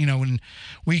this is, and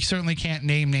we certainly can't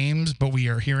name names, but we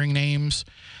are hearing names,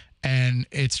 and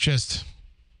it's just,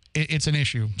 it's an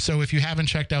issue. So if you haven't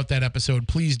checked out that episode,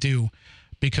 please do,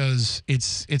 because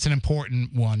it's an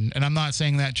important one. And I'm not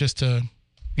saying that just to,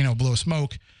 blow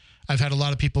smoke. I've had a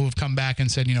lot of people who've come back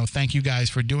and said, thank you guys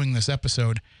for doing this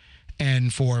episode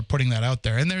and for putting that out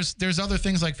there. And there's other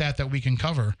things like that we can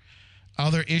cover,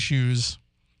 other issues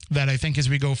that I think as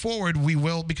we go forward, we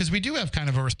will, because we do have kind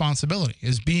of a responsibility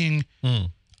as being,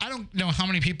 I don't know how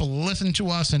many people listen to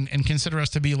us and consider us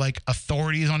to be like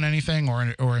authorities on anything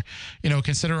or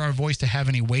consider our voice to have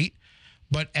any weight.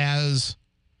 But as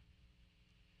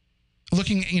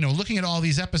looking at all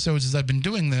these episodes as I've been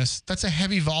doing this, that's a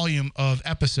heavy volume of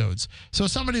episodes. So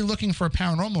somebody looking for a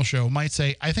paranormal show might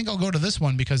say, I think I'll go to this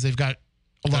one because they've got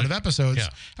a lot of episodes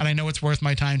and I know it's worth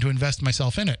my time to invest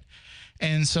myself in it.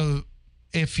 And so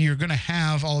if you're going to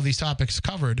have all of these topics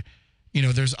covered,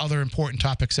 there's other important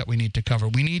topics that we need to cover.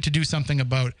 We need to do something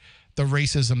about the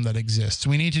racism that exists.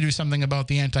 We need to do something about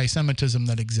the anti-Semitism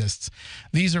that exists.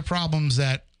 These are problems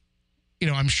that,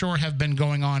 I'm sure have been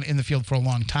going on in the field for a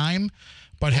long time,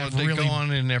 but have they really go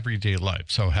on in everyday life.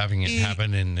 So having it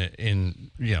happen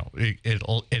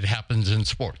it happens in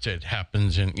sports. It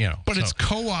happens in, But it's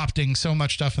co-opting so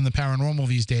much stuff in the paranormal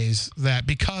these days that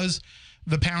because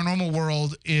the paranormal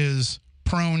world is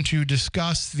prone to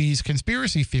discuss these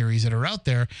conspiracy theories that are out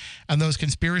there, and those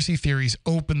conspiracy theories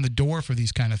open the door for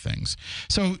these kind of things.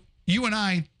 So you and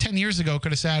I 10 years ago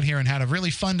could have sat here and had a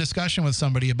really fun discussion with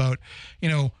somebody about,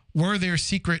 were there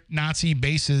secret Nazi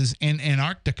bases in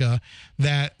Antarctica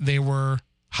that they were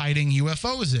hiding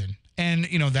UFOs in? And,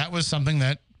 that was something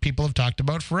that people have talked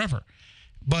about forever.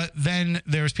 But then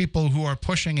there's people who are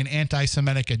pushing an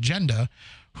anti-Semitic agenda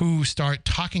who start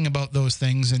talking about those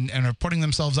things and are putting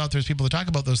themselves out there as people to talk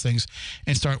about those things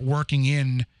and start working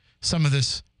in some of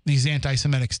these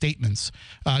anti-Semitic statements.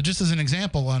 Just as an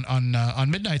example,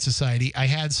 on Midnight Society, I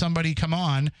had somebody come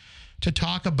on to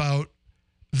talk about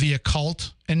the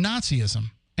occult and Nazism.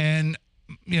 And,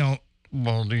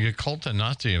 well, the occult and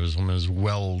Nazism is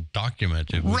well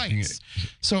documented. Right.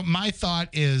 So my thought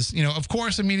is, of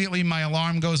course, immediately my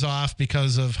alarm goes off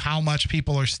because of how much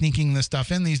people are sneaking this stuff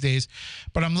in these days.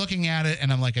 But I'm looking at it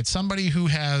and I'm like, it's somebody who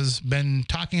has been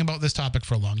talking about this topic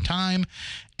for a long time.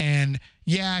 And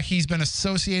yeah, he's been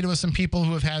associated with some people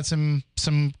who have had some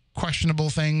questionable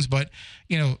things. But,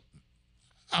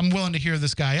 I'm willing to hear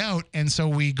this guy out. And so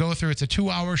we go through, it's a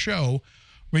 2-hour show.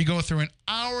 We go through an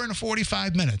hour and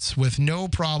 45 minutes with no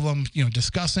problem,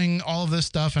 discussing all of this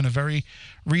stuff in a very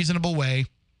reasonable way.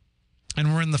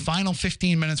 And we're in the final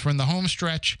 15 minutes. We're in the home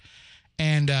stretch.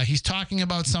 And he's talking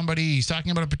about somebody. He's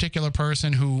talking about a particular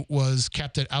person who was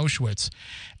kept at Auschwitz.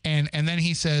 And then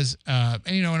he says,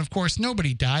 and of course,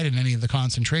 nobody died in any of the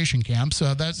concentration camps.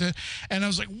 So that's it. And I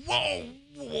was like, whoa.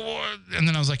 And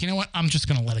then I was like, you know what? I'm just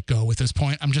going to let it go at this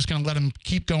point. I'm just going to let him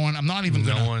keep going. I'm not even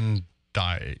going to. No one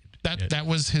died. That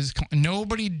was his.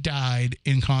 Nobody died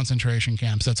in concentration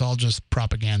camps. That's all just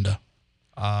propaganda.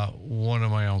 One of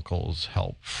my uncles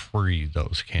helped free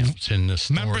those camps in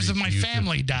this. Members of my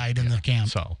family died in the camp.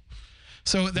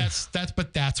 So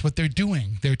that's what they're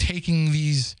doing. They're taking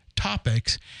these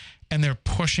topics and they're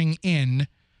pushing in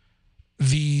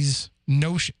these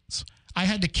notions. I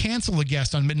had to cancel a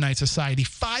guest on Midnight Society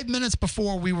 5 minutes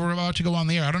before we were about to go on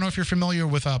the air. I don't know if you're familiar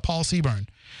with Paul Seaburn.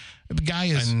 The guy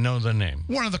is, I know the name.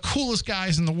 One of the coolest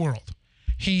guys in the world.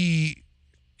 He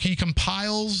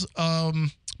compiles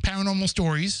paranormal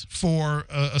stories for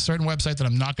a certain website that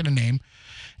I'm not going to name.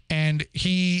 And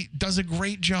he does a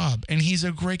great job. And he's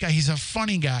a great guy. He's a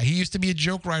funny guy. He used to be a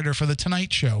joke writer for The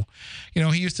Tonight Show. He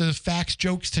used to fax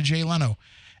jokes to Jay Leno.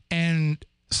 And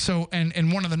so,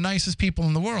 and one of the nicest people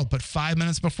in the world. But 5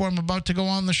 minutes before I'm about to go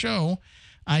on the show,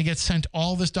 I get sent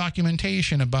all this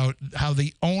documentation about how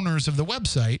the owners of the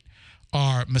website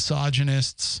are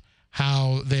misogynists,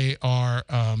 how they are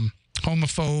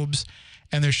homophobes,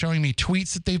 and they're showing me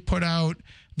tweets that they've put out.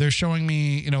 They're showing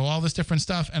me, all this different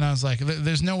stuff. And I was like,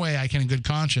 there's no way I can in good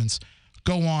conscience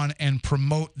go on and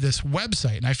promote this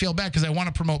website. And I feel bad because I want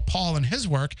to promote Paul and his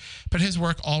work, but his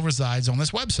work all resides on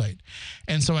this website.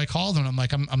 And so I called him and I'm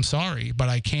like, I'm sorry, but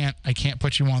I can't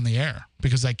put you on the air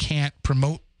because I can't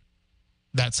promote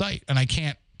that site. And I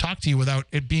can't talk to you without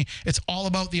it being, it's all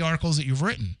about the articles that you've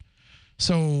written.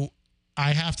 So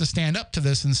I have to stand up to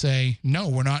this and say, no,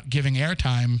 we're not giving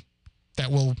airtime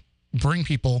that will bring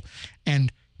people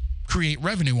and create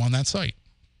revenue on that site.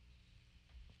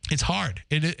 It's hard.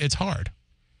 It's hard.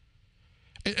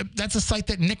 That's a site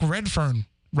that Nick Redfern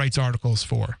writes articles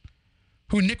for.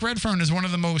 Who Nick Redfern is one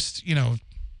of the most,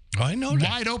 I know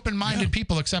wide open-minded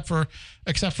people, except for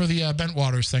the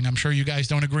Bentwaters thing. I'm sure you guys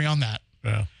don't agree on that.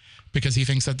 Yeah. Because he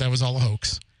thinks that was all a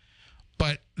hoax.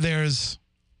 But there's,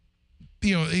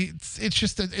 it's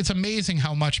just that it's amazing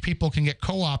how much people can get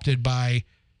co-opted by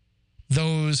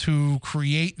those who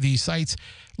create these sites.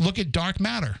 Look at Dark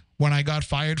Matter. When I got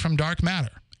fired from Dark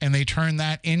Matter, and they turned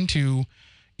that into,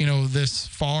 this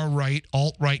far-right,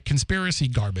 alt-right conspiracy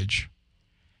garbage.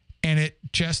 And it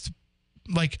just,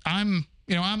 I'm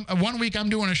 1 week I'm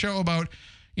doing a show about,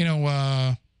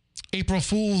 April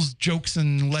Fool's jokes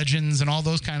and legends and all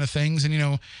those kind of things.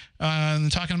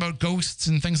 And, talking about ghosts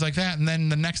and things like that. And then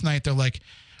the next night they're like,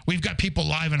 we've got people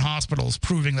live in hospitals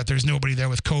proving that there's nobody there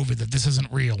with COVID, that this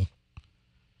isn't real.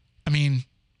 I mean,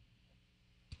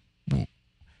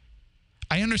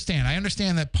 I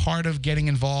understand that part of getting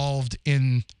involved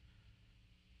in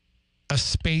a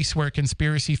space where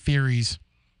conspiracy theories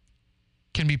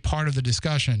can be part of the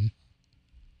discussion,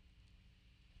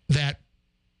 that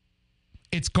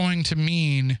it's going to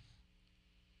mean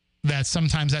that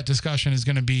sometimes that discussion is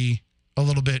going to be a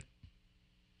little bit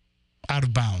out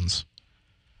of bounds.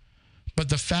 But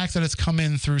the fact that it's come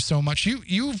in through so much,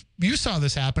 you saw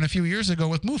this happen a few years ago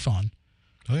with MUFON.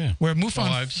 Oh yeah, where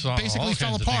MUFON basically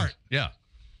fell apart. Yeah,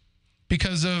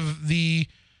 because of the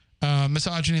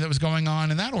misogyny that was going on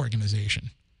in that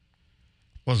organization.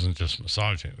 It wasn't just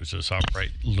misogyny; it was just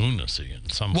outright lunacy in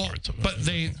some parts of it. But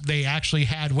they actually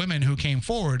had women who came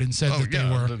forward and said that they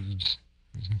were. And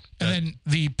then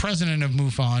the president of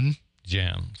MUFON,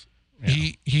 Jans,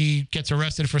 he gets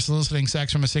arrested for soliciting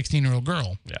sex from a 16-year-old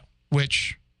girl. Yeah,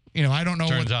 which I don't know.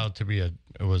 Turns out to be it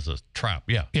was a trap.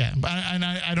 Yeah, yeah, but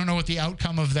I don't know what the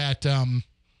outcome of that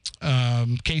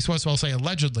case was. So I'll say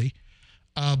allegedly.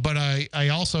 But I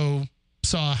also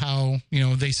saw how,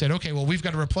 they said, okay, well, we've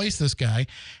got to replace this guy.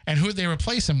 And who did they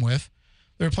replace him with?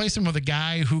 They replaced him with a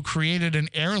guy who created an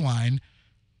airline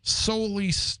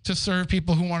solely to serve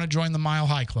people who want to join the Mile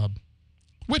High Club,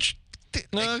 which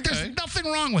there's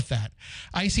nothing wrong with that.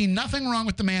 I see nothing wrong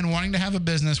with the man wanting to have a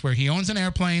business where he owns an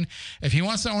airplane. If he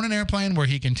wants to own an airplane where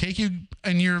he can take you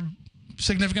and your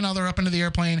significant other up into the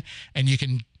airplane and you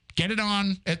can get it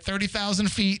on at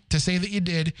 30,000 feet to say that you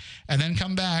did, and then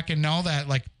come back and all that.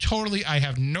 Totally, I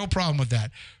have no problem with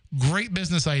that. Great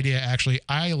business idea, actually.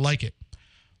 I like it.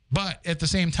 But at the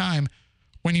same time,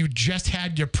 when you just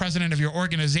had your president of your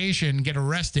organization get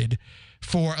arrested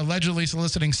for allegedly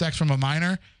soliciting sex from a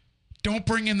minor, Don't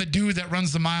bring in the dude that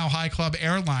runs the Mile High Club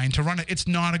airline to run it. It's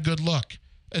not a good look.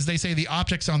 As they say, the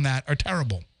optics on that are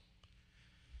terrible.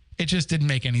 It just didn't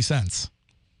make any sense.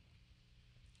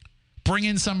 Bring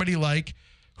in somebody like,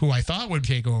 who I thought would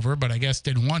take over, but I guess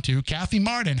didn't want to, Kathy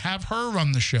Martin, have her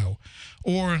run the show.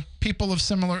 Or people of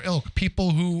similar ilk,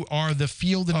 people who are the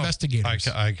field investigators.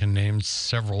 I can name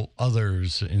several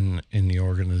others in the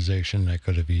organization that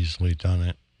could have easily done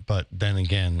it. But then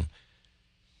again,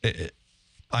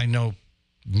 I know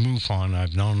MUFON,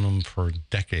 I've known them for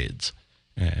decades.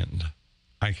 And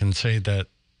I can say that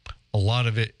a lot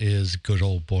of it is good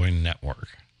old boy network.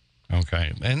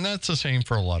 Okay. And that's the same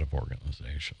for a lot of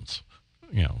organizations,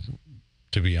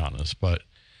 to be honest. But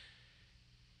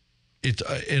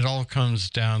it all comes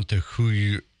down to who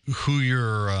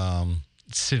you're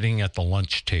sitting at the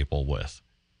lunch table with.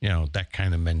 That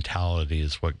kind of mentality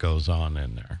is what goes on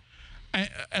in there. I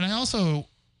also,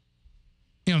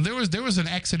 there was an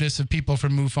exodus of people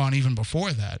from MUFON even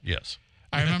before that. Yes.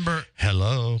 I remember.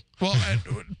 Hello. Well,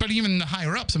 but even the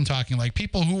higher ups, I'm talking like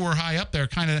people who were high up there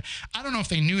kind of, I don't know if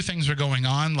they knew things were going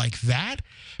on like that,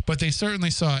 but they certainly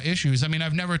saw issues. I mean,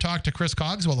 I've never talked to Chris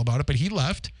Cogswell about it, but he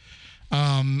left.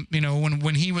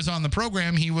 When he was on the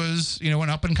program, he was, an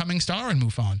up and coming star in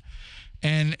MUFON.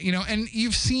 And, and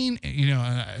you've seen,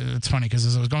 it's funny because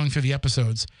as I was going through the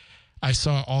episodes, I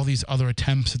saw all these other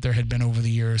attempts that there had been over the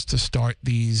years to start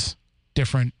these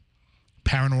different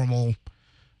paranormal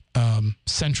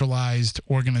centralized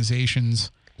organizations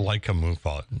like a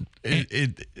MUFON.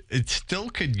 It still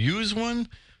could use one,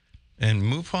 and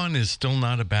MUFON is still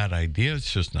not a bad idea.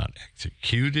 It's just not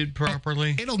executed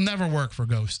properly. It'll never work for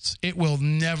ghosts. It will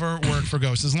never work for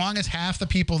ghosts. As long as half the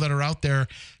people that are out there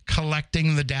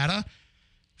collecting the data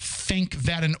think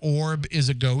that an orb is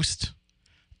a ghost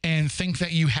and think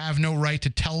that you have no right to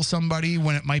tell somebody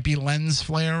when it might be lens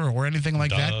flare or anything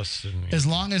like that. As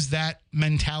long as that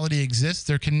mentality exists,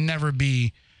 there can never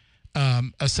be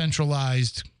a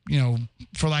centralized,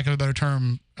 for lack of a better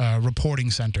term, reporting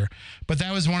center. But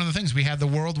that was one of the things. We had the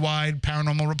Worldwide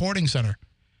Paranormal Reporting Center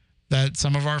that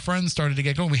some of our friends started to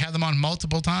get going. We had them on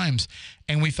multiple times,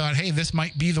 and we thought, hey, this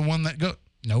might be the one that go.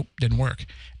 Nope, didn't work.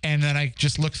 And then I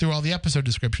just looked through all the episode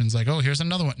descriptions like, oh, here's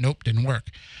another one. Nope, didn't work.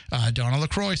 Donna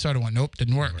LaCroix started one. Nope,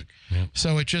 didn't work. Yeah.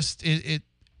 So it just, it's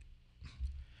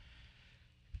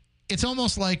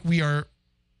almost like we are,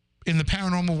 in the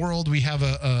paranormal world, we have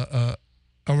a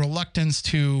reluctance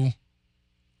to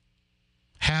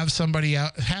have somebody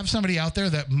out there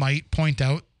that might point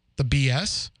out the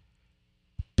BS,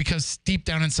 because deep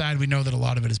down inside, we know that a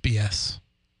lot of it is BS.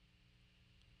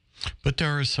 But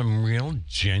there are some real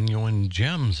genuine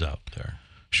gems out there.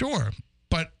 Sure.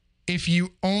 But if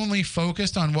you only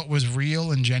focused on what was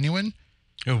real and genuine,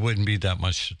 it wouldn't be that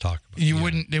much to talk about. It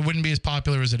wouldn't be as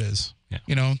popular as it is.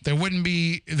 Yeah. There wouldn't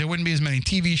be as many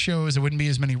TV shows, there wouldn't be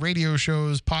as many radio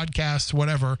shows, podcasts,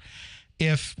 whatever,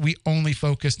 if we only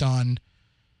focused on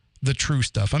the true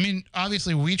stuff. I mean,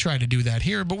 obviously we try to do that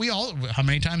here, but how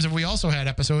many times have we also had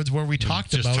episodes where we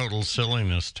talked about... Just total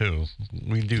silliness, too.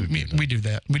 We do that. We do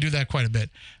that. We do that quite a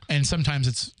bit. And sometimes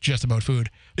it's just about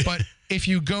food. But if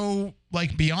you go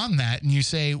beyond that and you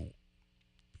say,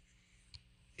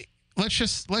 let's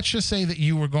just say that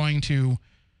you were going to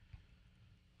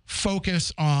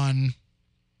focus on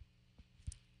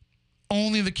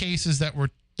only the cases that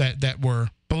were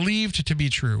believed to be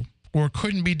true or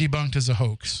couldn't be debunked as a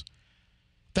hoax.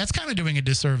 That's kind of doing a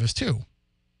disservice too.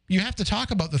 You have to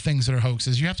talk about the things that are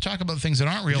hoaxes. You have to talk about the things that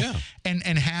aren't real, and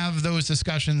have those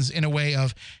discussions in a way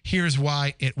of, here's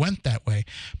why it went that way.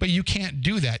 But you can't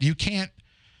do that. You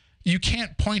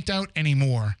can't point out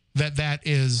anymore that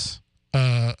is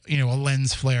a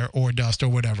lens flare or dust or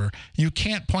whatever. You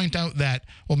can't point out that,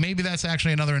 well, maybe that's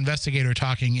actually another investigator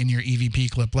talking in your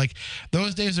EVP clip. Like,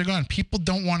 those days are gone. People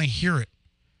don't want to hear it.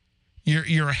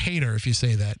 You're a hater if you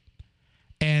say that.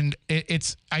 And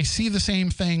I see the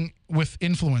same thing with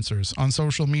influencers on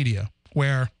social media,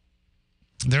 where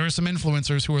there are some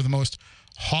influencers who are the most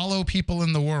hollow people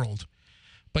in the world,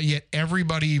 but yet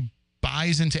everybody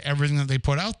buys into everything that they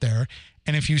put out there.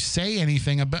 And if you say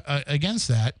anything against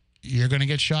that, you're going to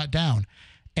get shot down.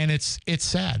 And it's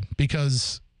sad,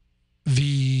 because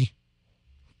the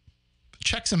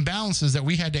checks and balances that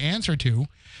we had to answer to,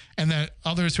 and that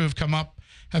others who have come up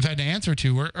have had to answer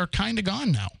to, are kind of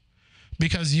gone now.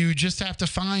 Because you just have to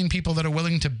find people that are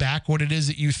willing to back what it is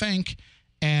that you think,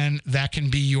 and that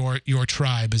can be your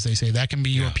tribe, as they say. That can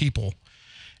be your people.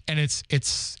 And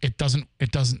it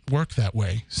doesn't work that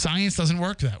way. Science doesn't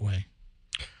work that way.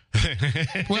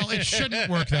 Well, it shouldn't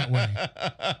work that way.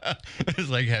 It's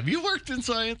like, have you worked in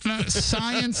science? No,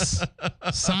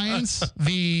 science,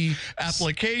 the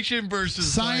Application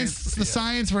versus science, the Yeah.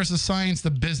 science versus science,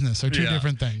 the business are two Yeah.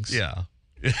 different things. Yeah.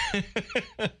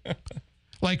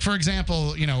 Like, for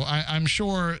example, I'm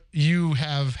sure you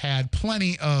have had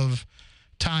plenty of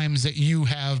times that you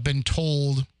have been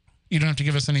told, you don't have to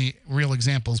give us any real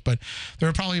examples, but there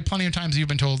are probably plenty of times you've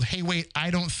been told, hey, wait,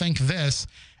 I don't think this.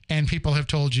 And people have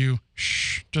told you,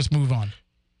 shh, just move on.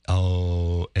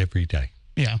 Oh, every day.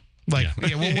 Yeah. Like, Yeah.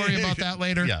 yeah, we'll worry about that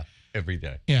later. Yeah, every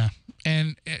day. Yeah.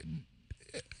 And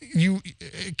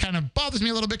it kind of bothers me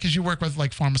a little bit because you work with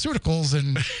like pharmaceuticals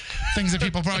and things that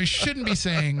people probably shouldn't be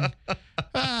saying.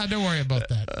 Don't worry about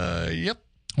that. Yep.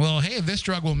 Well, hey, this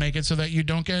drug will make it so that you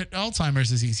don't get Alzheimer's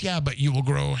disease. Yeah, but you will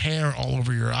grow hair all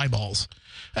over your eyeballs.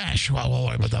 Sure, we'll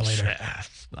worry about that later.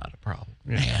 That's not a problem.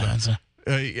 Yeah, that's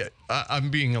Yeah,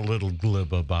 I'm being a little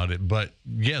glib about it, but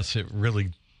yes, it really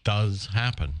does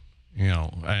happen.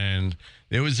 And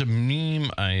there was a meme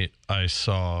I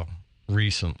saw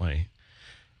recently,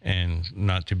 and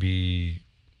not to be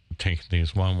taking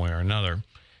things one way or another.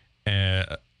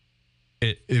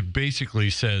 It basically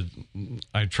said,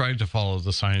 I tried to follow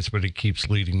the science, but it keeps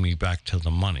leading me back to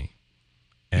the money.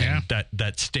 And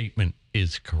that statement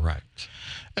is correct.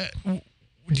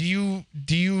 Do you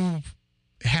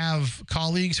have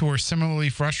colleagues who are similarly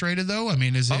frustrated, though? I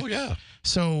mean, is it? Oh, yeah.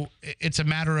 So it's a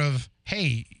matter of,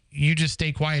 hey, you just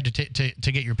stay quiet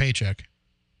to get your paycheck.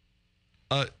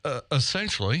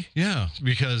 Essentially, yeah,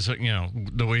 because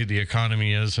the way the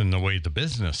economy is and the way the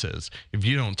business is, if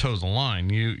you don't toe the line,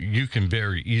 you can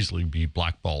very easily be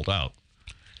blackballed out.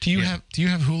 Do you have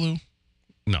Hulu?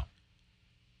 No,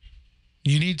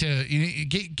 You need to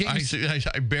get I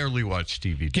barely watch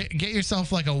TV. get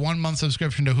yourself like a 1 month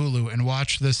subscription to Hulu and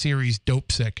watch the series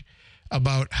Dope Sick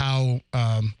about how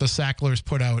the Sacklers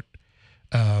put out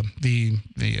the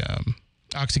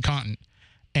OxyContin,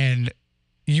 and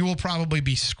you will probably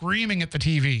be screaming at the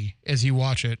TV as you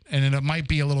watch it, and it might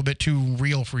be a little bit too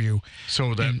real for you.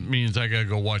 So that means I gotta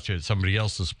go watch it at somebody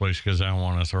else's place because I don't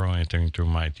want to throw anything through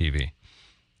my TV.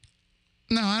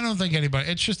 No, I don't think anybody.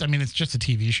 It's just a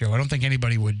TV show. I don't think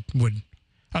anybody would. I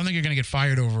don't think you're going to get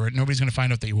fired over it. Nobody's going to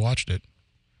find out that you watched it.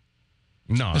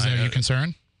 No, Is that your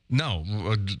concern? No,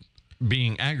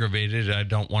 being aggravated, I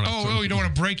don't want to. Oh, you don't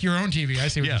want to break your own TV. I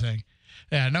see what Yeah. you're saying.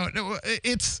 Yeah, no,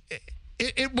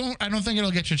 it won't. I don't think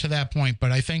it'll get you to that point.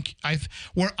 But I think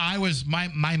where I was,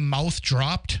 my mouth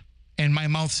dropped. And my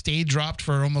mouth stayed dropped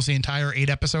for almost the entire 8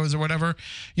 episodes or whatever.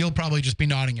 You'll probably just be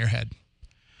nodding your head.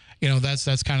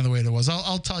 That's kind of the way it was.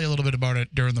 I'll tell you a little bit about it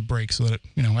during the break so that,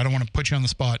 I don't want to put you on the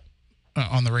spot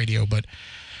on the radio, but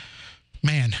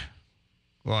man.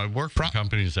 Well, I work for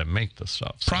companies that make the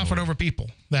stuff. So. Profit over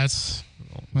people. That's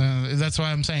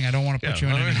why I'm saying I don't want to put you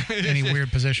in any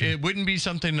weird position. It wouldn't be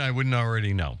something I wouldn't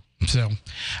already know. So, all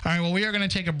right, well, we are going to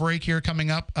take a break here coming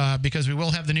up because we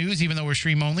will have the news, even though we're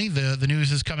stream only. The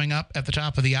news is coming up at the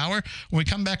top of the hour. When we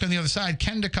come back on the other side,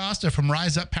 Ken DaCosta from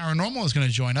Rise Up Paranormal is going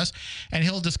to join us, and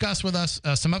he'll discuss with us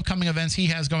some upcoming events he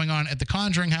has going on at the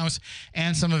Conjuring House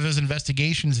and some of his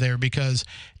investigations there, because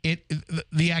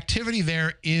the activity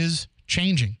there is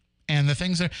changing. And the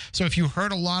things so if you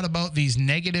heard a lot about these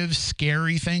negative,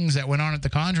 scary things that went on at the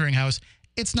Conjuring House,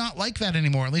 it's not like that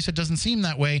anymore. At least it doesn't seem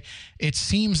that way. It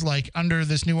seems like under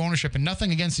this new ownership, and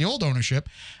nothing against the old ownership,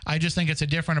 I just think it's a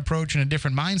different approach and a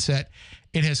different mindset.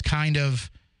 It has kind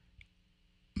of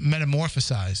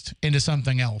metamorphosized into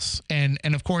something else. And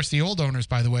of course, the old owners,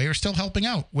 by the way, are still helping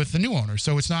out with the new owners.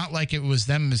 So it's not like it was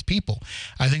them as people.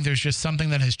 I think there's just something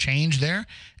that has changed there.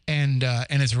 And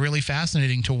it's really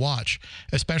fascinating to watch,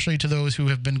 especially to those who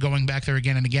have been going back there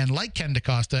again and again, like Ken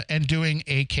DaCosta, and doing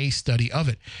a case study of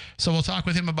it. So we'll talk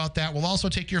with him about that. We'll also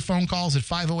take your phone calls at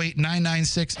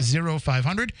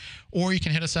 508-996-0500, or you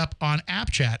can hit us up on App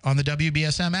Chat on the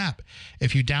WBSM app.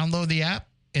 If you download the app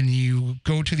and you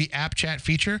go to the app chat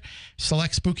feature,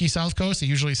 select Spooky South Coast. It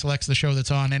usually selects the show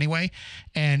that's on anyway,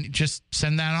 and just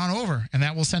send that on over. And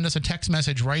that will send us a text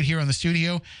message right here on the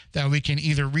studio that we can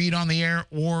either read on the air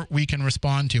or we can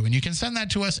respond to. And you can send that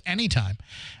to us anytime.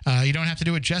 You don't have to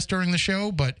do it just during the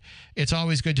show, but it's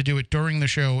always good to do it during the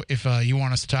show if you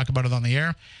want us to talk about it on the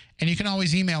air. And you can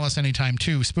always email us anytime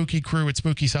too,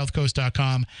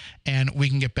 spookycrew@spookysouthcoast.com, and we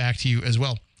can get back to you as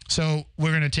well. So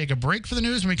we're going to take a break for the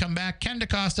news. When we come back, Ken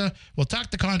DaCosta will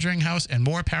talk The Conjuring House and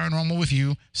more paranormal with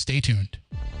you. Stay tuned.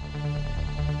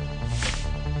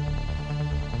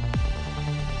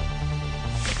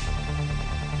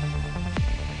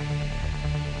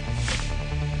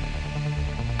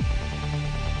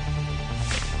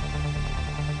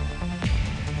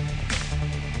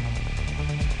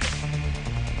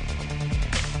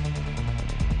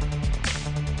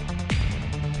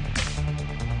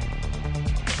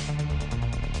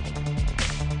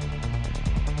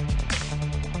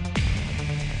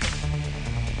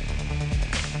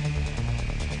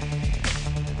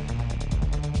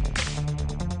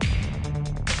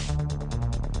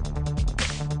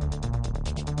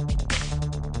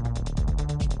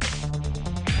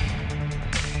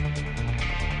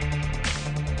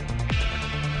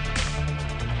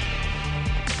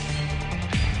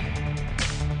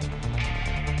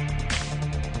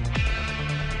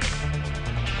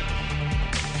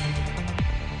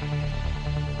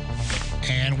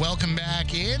 And welcome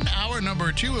back in hour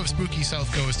number 2 of Spooky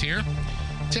South Coast here.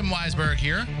 Tim Weisberg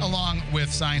here, along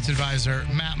with science advisor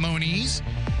Matt Moniz.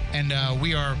 And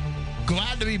we are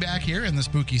glad to be back here in the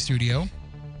Spooky Studio,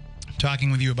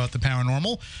 talking with you about the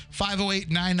paranormal.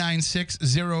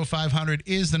 508-996-0500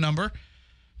 is the number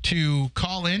to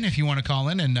call in if you want to call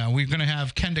in. And we're going to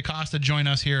have Ken DaCosta join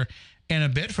us here in a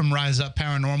bit from Rise Up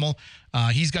Paranormal.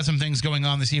 He's got some things going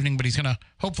on this evening, but he's going to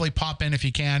hopefully pop in if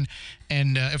he can.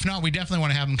 And if not, we definitely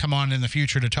want to have him come on in the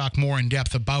future to talk more in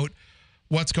depth about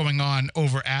what's going on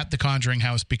over at the Conjuring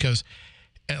House, because,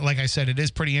 like I said, it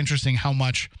is pretty interesting how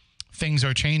much things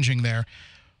are changing there.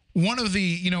 One of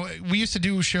the, we used to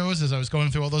do shows, as I was going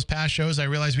through all those past shows, I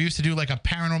realized we used to do like a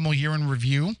paranormal year in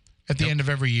review at the end of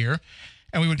every year.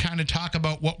 And we would kind of talk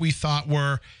about what we thought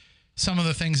were some of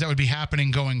the things that would be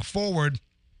happening going forward.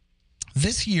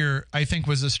 This year, I think,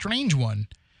 was a strange one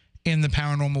in the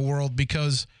paranormal world,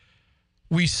 because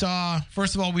we saw,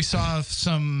 first of all, we saw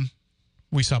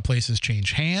places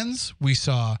change hands. We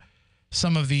saw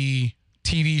some of the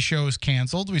TV shows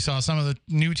canceled. We saw some of the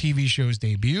new TV shows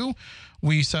debut.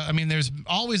 There's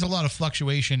always a lot of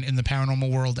fluctuation in the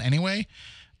paranormal world anyway.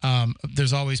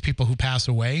 There's always people who pass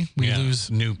away. We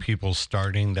lose new people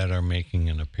starting that are making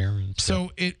an appearance.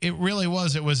 So it really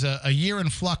was. It was a year in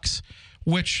flux,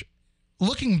 which,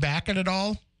 looking back at it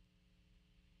all,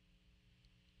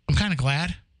 I'm kind of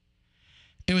glad.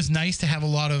 It was nice to have a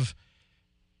lot of,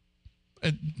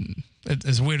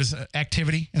 as weird as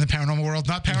activity in the paranormal world,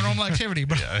 not paranormal activity,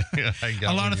 but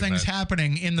a lot of things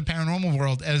happening in the paranormal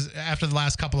world, as after the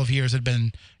last couple of years had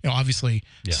been, obviously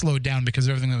slowed down because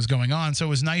of everything that was going on. So it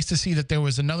was nice to see that there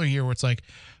was another year where it's like,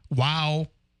 wow,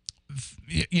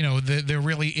 there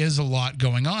really is a lot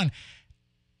going on.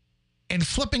 And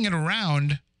flipping it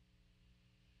around,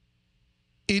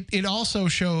 it also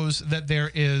shows that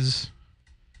there is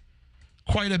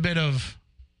quite a bit of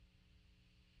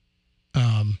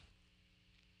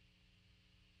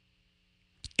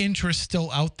interest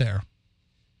still out there,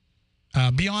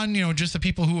 beyond just the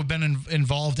people who have been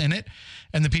involved in it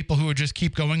and the people who would just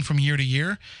keep going from year to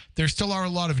year. There still are a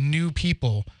lot of new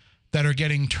people that are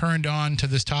getting turned on to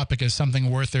this topic as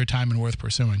something worth their time and worth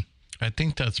pursuing. I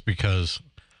think that's because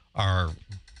our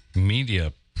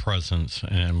media presence,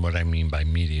 and what I mean by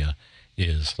media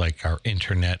is like our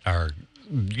internet, our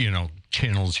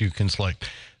channels you can select.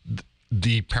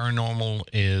 The paranormal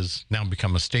is now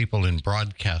become a staple in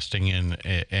broadcasting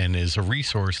and is a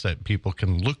resource that people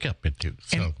can look up into.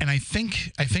 So, and I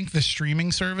think the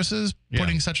streaming services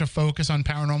putting such a focus on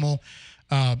paranormal,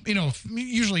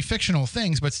 usually fictional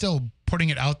things, but still putting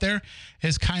it out there,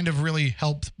 has kind of really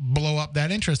helped blow up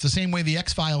that interest. The same way the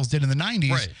X-Files did in the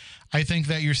 90s. Right. I think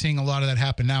that you're seeing a lot of that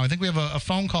happen now. I think we have a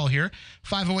phone call here,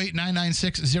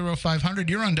 508-996-0500.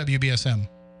 You're on WBSM.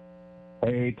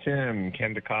 Hey, Tim.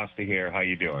 Ken DaCosta here. How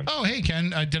you doing? Oh, hey,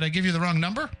 Ken. Did I give you the wrong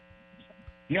number?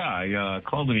 Yeah, I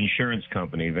called an insurance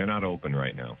company. They're not open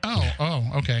right now.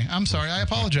 Oh, okay. I'm sorry. I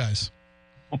apologize.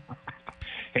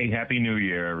 Hey, Happy New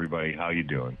Year, everybody. How you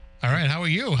doing? All right. How are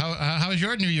you? How is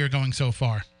your New Year going so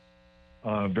far?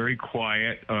 Very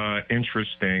quiet.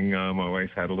 Interesting. My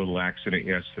wife had a little accident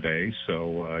yesterday,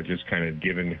 so just kind of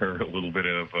giving her a little bit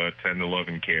of tender love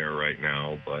and care right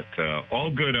now. But all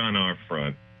good on our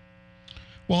front.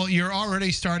 Well, you're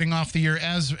already starting off the year,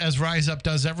 as Rise Up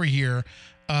does every year,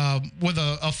 with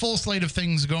a full slate of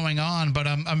things going on. But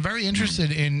I'm very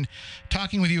interested in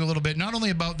talking with you a little bit, not only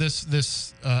about this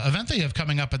event that you have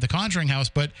coming up at the Conjuring House,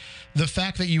 but the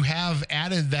fact that you have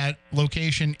added that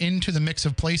location into the mix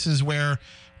of places where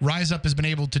Rise Up has been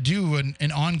able to do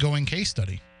an ongoing case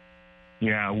study.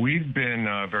 Yeah, we've been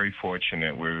very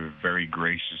fortunate. We're very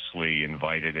graciously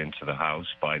invited into the house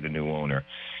by the new owner.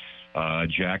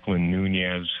 Jacqueline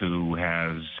Nunez, who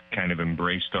has kind of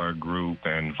embraced our group,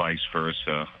 and vice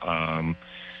versa.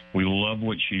 We love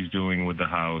what she's doing with the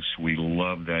house. We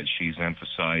love that she's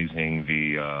emphasizing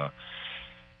the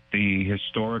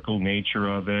historical nature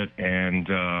of it and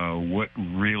what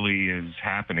really is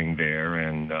happening there.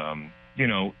 And,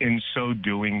 in so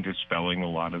doing, dispelling a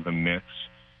lot of the myths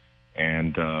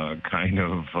and kind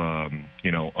of,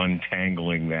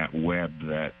 untangling that web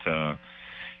that,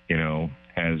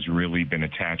 has really been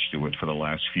attached to it for the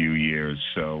last few years.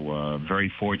 So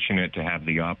very fortunate to have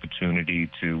the opportunity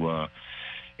to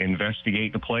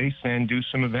investigate the place and do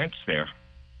some events there.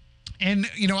 And,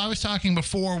 I was talking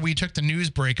before we took the news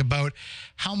break about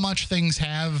how much things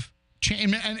have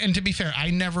changed. And to be fair, I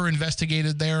never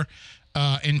investigated there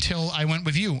until I went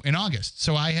with you in August.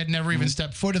 So I had never even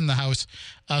stepped foot in the house.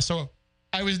 So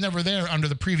I was never there under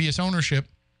the previous ownership.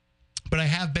 But I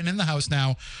have been in the house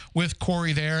now with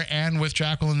Corey there and with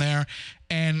Jacqueline there.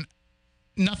 And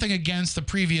nothing against the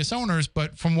previous owners,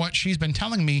 but from what she's been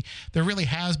telling me, there really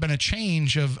has been a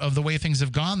change of the way things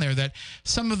have gone there, that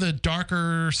some of the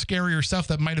darker, scarier stuff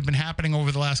that might have been happening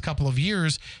over the last couple of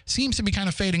years seems to be kind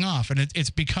of fading off. And it's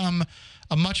become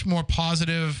a much more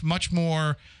positive, much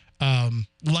more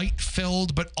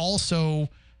light-filled, but also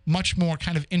much more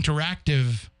kind of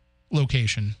interactive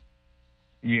location.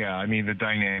 Yeah, I mean, the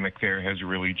dynamic there has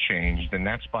really changed, and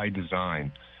that's by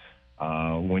design.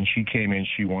 When she came in,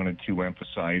 she wanted to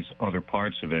emphasize other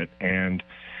parts of it. And,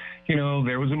 you know,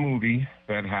 there was a movie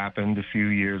that happened a few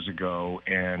years ago,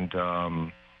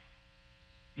 and,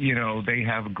 you know, they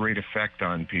have a great effect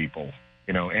on people.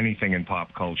 You know, anything in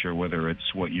pop culture, whether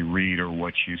it's what you read or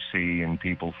what you see, and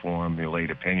people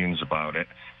formulate opinions about it.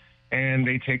 And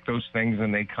they take those things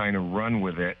and they kind of run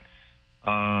with it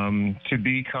to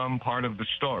become part of the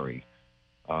story.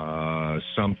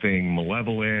 Something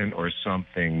malevolent or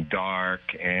something dark,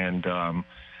 and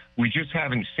we just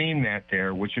haven't seen that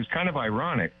there, which is kind of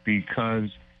ironic, because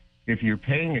if you're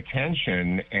paying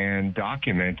attention and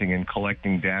documenting and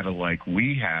collecting data like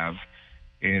we have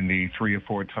in the 3 or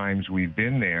 4 times we've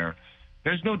been there,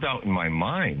 there's no doubt in my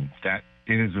mind that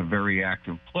it is a very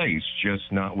active place,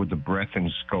 just not with the breadth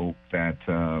and scope that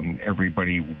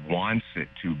everybody wants it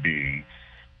to be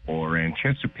or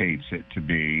anticipates it to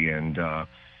be. And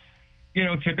you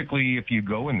know, typically if you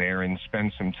go in there and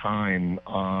spend some time,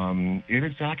 it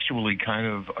is actually kind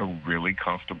of a really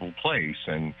comfortable place.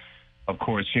 And of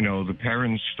course, you know, the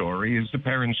Perron story is the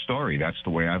Perron story. That's the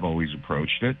way I've always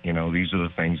approached it. You know, these are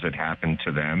the things that happened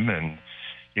to them, and,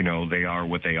 you know, they are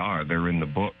what they are. They're in the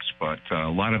books. But a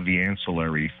lot of the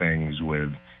ancillary things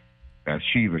with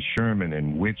Bathsheba Sherman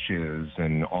and witches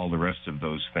and all the rest of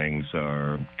those things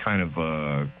are kind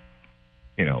of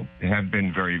you know, have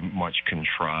been very much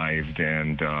contrived.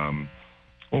 And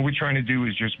what we're trying to do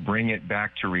is just bring it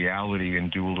back to reality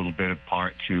and do a little bit of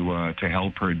part to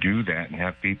help her do that and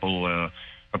have people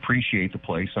appreciate the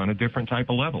place on a different type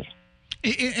of level.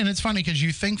 And it's funny because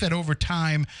you think that over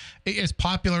time, as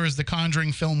popular as the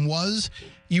Conjuring film was,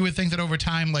 you would think that over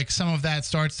time, like, some of that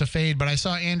starts to fade. But I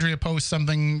saw Andrea post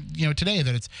something, you know, today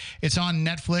that it's on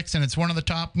Netflix, and it's one of the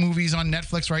top movies on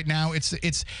Netflix right now. It's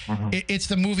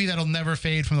the movie that'll never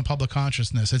fade from the public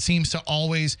consciousness. It seems to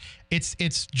always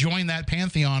it's joined that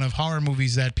pantheon of horror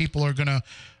movies that people are gonna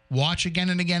watch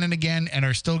again and again and again, and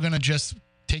are still gonna just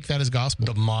take that as gospel.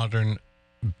 The modern,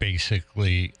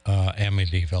 basically,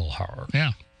 Amityville horror.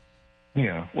 Yeah.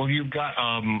 Yeah. Well, you've got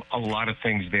a lot of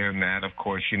things there, Matt. Of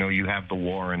course, you know, you have the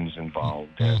Warrens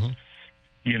involved. Mm-hmm. And,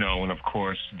 you know, and of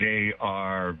course they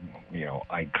are, you know,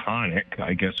 iconic,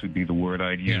 I guess would be the word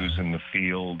I'd use in the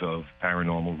field of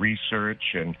paranormal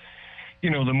research. And, you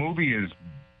know, the movie is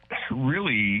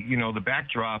really, you know, the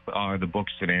backdrop are the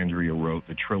books that Andrea wrote,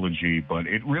 the trilogy, but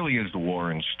it really is the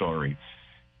Warren story.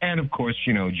 And, of course,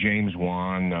 you know, James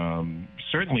Wan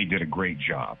certainly did a great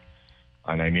job.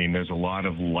 And, I mean, there's a lot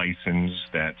of license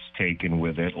that's taken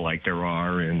with it, like there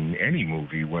are in any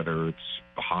movie, whether it's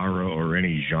horror or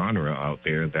any genre out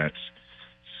there that's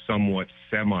somewhat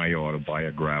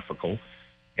semi-autobiographical.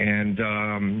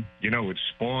 And, you know, it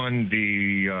spawned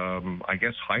the, I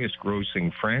guess,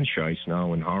 highest-grossing franchise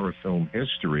now in horror film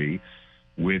history,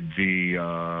 with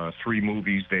the 3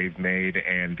 movies they've made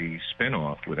and the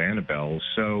spinoff with Annabelle.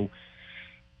 So,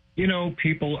 you know,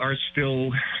 people are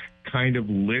still kind of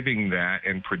living that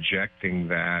and projecting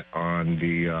that on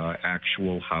the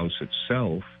actual house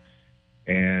itself.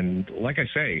 And like I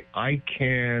say, I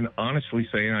can honestly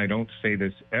say, and I don't say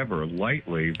this ever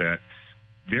lightly, that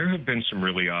there have been some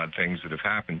really odd things that have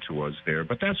happened to us there,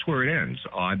 but that's where it ends.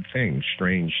 Odd things,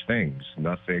 strange things,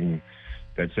 nothing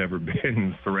that's ever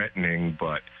been threatening,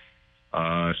 but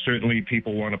certainly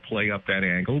people want to play up that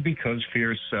angle because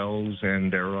fear sells,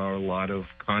 and there are a lot of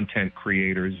content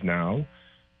creators now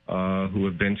who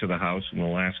have been to the house in the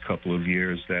last couple of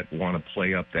years that want to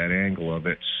play up that angle of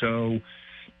it. So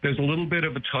there's a little bit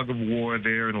of a tug of war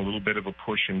there and a little bit of a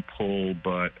push and pull,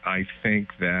 but I think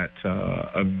that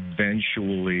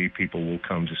eventually people will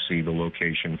come to see the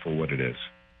location for what it is.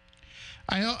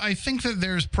 I think that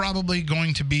there's probably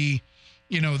going to be,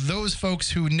 you know, those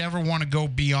folks who never want to go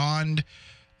beyond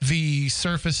the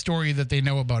surface story that they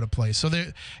know about a place. So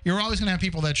you're always going to have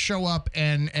people that show up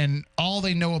and all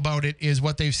they know about it is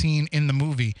what they've seen in the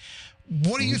movie.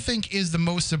 What do you think is the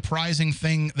most surprising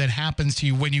thing that happens to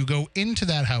you when you go into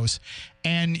that house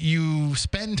and you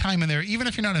spend time in there, even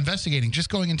if you're not investigating, just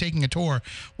going and taking a tour?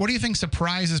 What do you think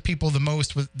surprises people the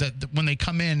most with that when they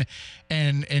come in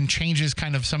and changes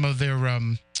kind of some of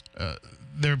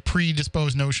their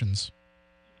predisposed notions?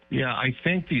 Yeah, I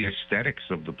think the aesthetics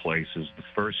of the place is the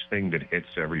first thing that hits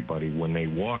everybody when they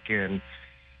walk in.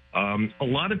 A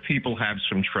lot of people have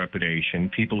some trepidation,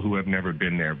 people who have never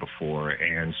been there before,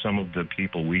 and some of the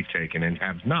people we've taken in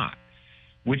have not,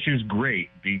 which is great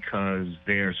because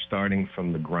they're starting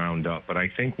from the ground up. But I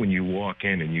think when you walk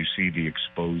in and you see the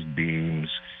exposed beams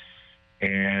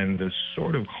and the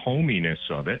sort of hominess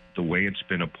of it, the way it's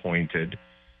been appointed,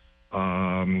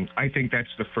 I think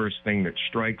that's the first thing that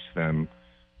strikes them,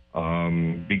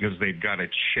 because they've got to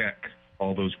check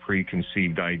all those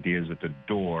preconceived ideas at the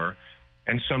door.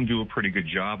 And some do a pretty good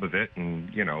job of it,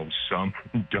 and, some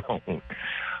don't.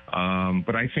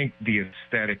 But I think the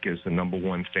aesthetic is the number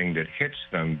one thing that hits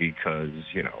them because,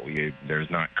 there's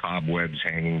not cobwebs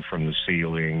hanging from the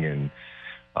ceiling and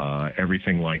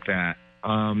everything like that.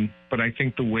 But I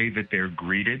think the way that they're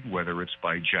greeted, whether it's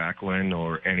by Jacqueline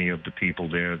or any of the people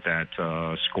there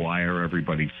that squire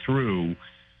everybody through,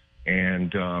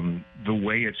 and the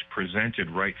way it's presented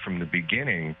right from the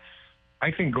beginning, I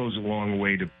think goes a long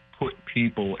way to put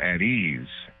people at ease,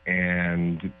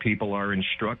 and people are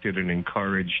instructed and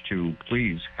encouraged to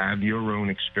please have your own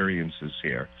experiences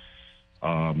here.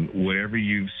 Whatever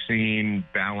you've seen,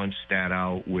 balance that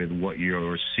out with what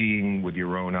you're seeing with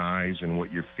your own eyes and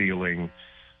what you're feeling.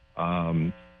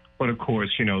 But of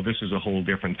course, this is a whole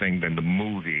different thing than the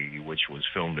movie, which was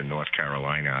filmed in North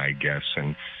Carolina, I guess.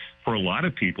 And for a lot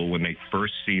of people, when they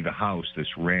first see the house,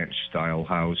 this ranch-style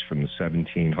house from the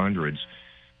 1700s,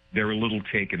 they're a little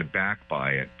taken aback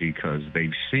by it because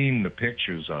they've seen the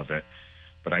pictures of it.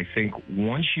 But I think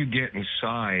once you get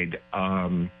inside,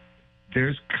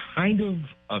 there's kind of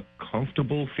a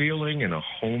comfortable feeling and a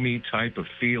homey type of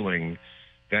feeling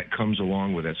that comes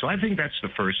along with it. So I think that's the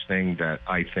first thing that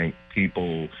I think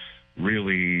people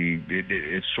really,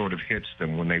 it sort of hits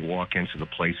them when they walk into the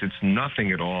place. It's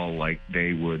nothing at all like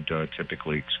they would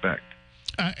typically expect.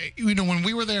 When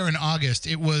we were there in August,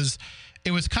 it was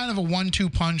kind of a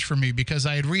 1-2 punch for me because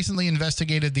I had recently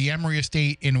investigated the Emery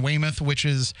Estate in Weymouth, which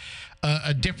is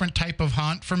a different type of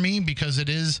haunt for me because it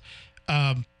is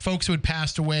folks who had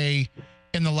passed away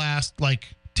in the last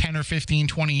 10 or 15,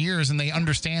 20 years, and they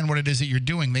understand what it is that you're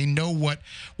doing. They know what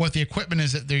the equipment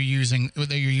is that you're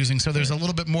using. So there's a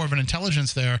little bit more of an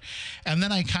intelligence there. And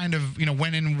then I kind of,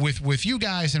 went in with you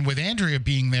guys and with Andrea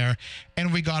being there,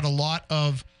 and we got a lot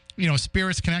of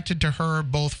spirits connected to her,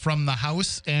 both from the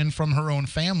house and from her own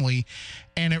family.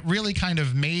 And it really kind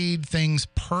of made things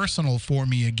personal for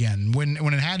me again. When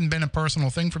it hadn't been a personal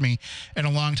thing for me in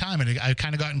a long time, and I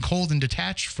kind of gotten cold and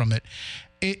detached from it.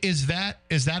 Is that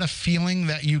a feeling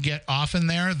that you get often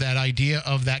there, that idea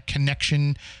of that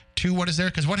connection to what is there?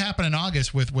 Because what happened in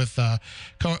August with Cody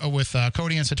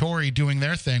and Satori doing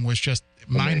their thing was just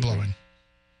mind-blowing.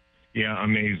 Yeah,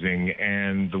 amazing.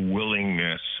 And the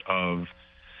willingness of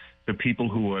the people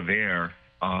who are there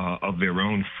of their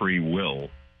own free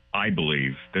will, I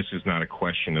believe. This is not a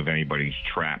question of anybody's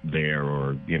trapped there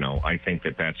or, I think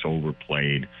that that's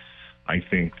overplayed. I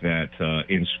think that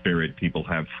in spirit, people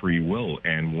have free will.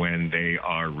 And when they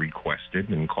are requested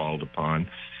and called upon,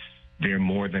 they're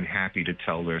more than happy to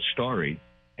tell their story.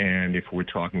 And if we're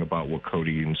talking about what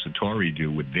Cody and Satori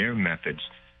do with their methods,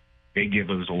 they give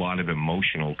us a lot of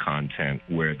emotional content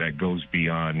where that goes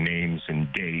beyond names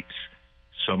and dates,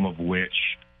 some of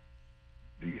which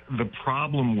the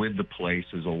problem with the place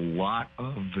is a lot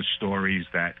of the stories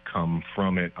that come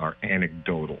from it are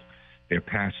anecdotal. They're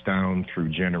passed down through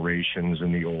generations,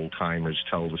 and the old-timers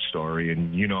tell the story,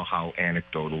 and you know how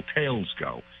anecdotal tales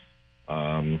go.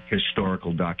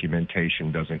 Historical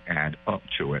documentation doesn't add up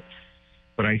to it.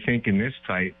 But I think in this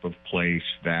type of place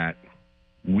that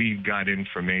we've got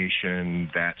information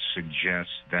that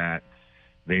suggests that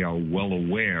they are well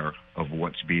aware of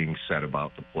what's being said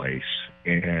about the place,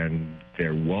 and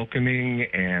they're welcoming,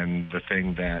 and the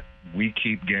thing that we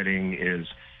keep getting is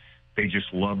they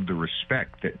just love the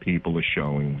respect that people are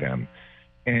showing them.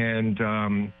 And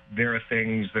there are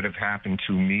things that have happened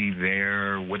to me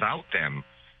there without them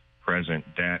present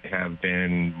that have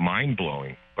been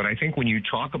mind-blowing. But I think when you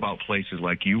talk about places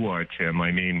like you are, Tim,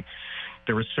 I mean,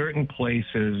 there are certain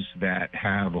places that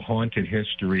have a haunted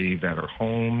history that are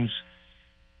homes,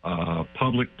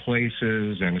 public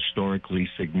places, and historically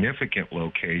significant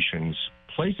locations.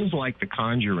 Places like the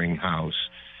Conjuring House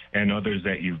and others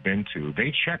that you've been to,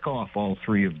 they check off all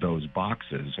three of those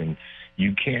boxes. And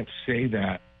you can't say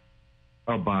that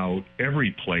about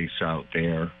every place out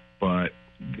there, but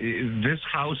this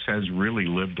house has really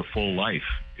lived a full life,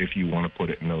 if you want to put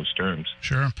it in those terms.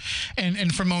 Sure.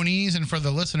 And for Moniz and for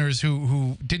the listeners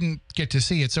who didn't get to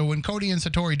see it, so when Cody and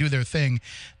Satori do their thing,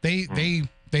 they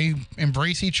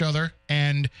embrace each other,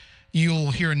 and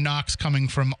you'll hear knocks coming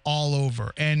from all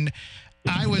over. And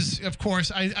I was, of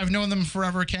course, I've known them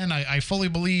forever, Ken. I fully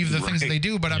believe the things that they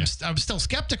do, but I'm still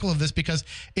skeptical of this because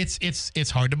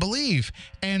it's hard to believe.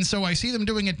 And so I see them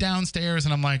doing it downstairs,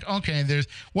 and I'm like, okay,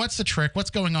 what's the trick? What's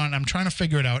going on? I'm trying to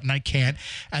figure it out, and I can't.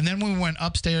 And then we went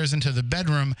upstairs into the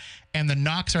bedroom, and the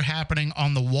knocks are happening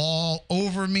on the wall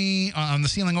over me, on the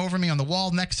ceiling over me, on the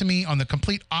wall next to me, on the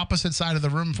complete opposite side of the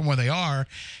room from where they are.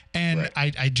 And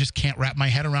I just can't wrap my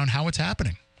head around how it's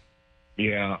happening.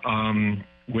 Yeah.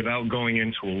 Without going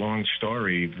into a long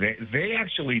story, they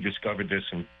actually discovered this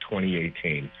in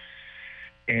 2018.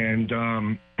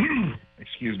 And,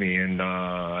 excuse me, and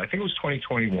I think it was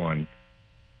 2021,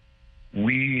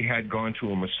 we had gone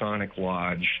to a Masonic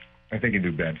lodge, I think in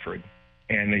New Bedford.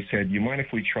 And they said, you mind if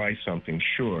we try something?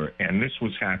 Sure. And this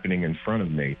was happening in front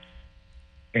of me.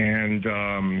 And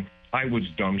I was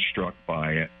dumbstruck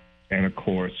by it. And, of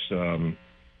course,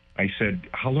 I said,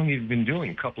 how long have you been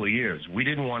doing? A couple of years. We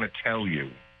didn't want to tell you.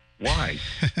 Why?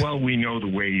 Well, we know the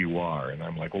way you are. And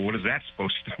I'm like, well, what is that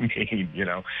supposed to mean?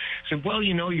 So, well,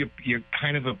 you're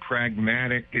kind of a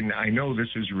pragmatic, and I know this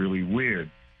is really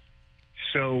weird.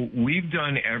 So we've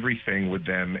done everything with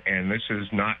them, and this is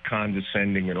not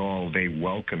condescending at all. They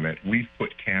welcome it. We've put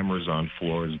cameras on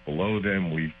floors below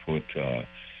them. We've put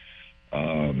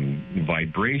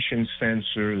vibration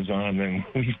sensors on them.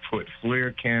 We've put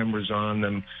FLIR cameras on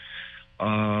them.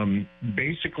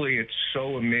 Basically, it's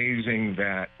so amazing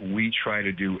that we try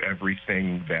to do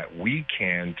everything that we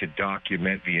can to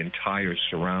document the entire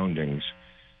surroundings,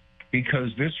 because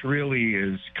this really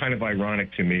is kind of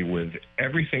ironic to me with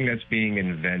everything that's being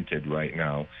invented right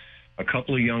now. A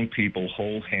couple of young people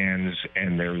hold hands,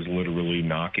 and there's literally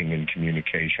knocking and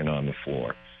communication on the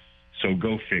floor. So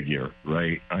go figure,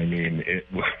 right? I mean,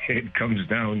 it comes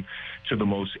down to the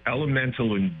most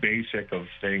elemental and basic of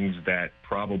things that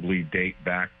probably date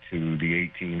back to the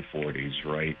 1840s,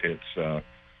 right?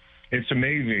 It's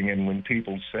amazing. And when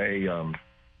people say,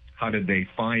 how did they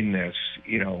find this?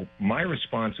 My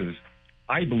response is,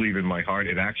 I believe in my heart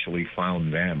it actually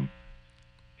found them,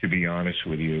 to be honest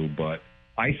with you. But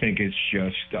I think it's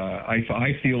just,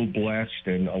 I feel blessed,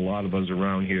 and a lot of us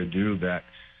around here do, that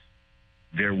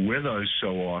they're with us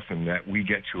so often that we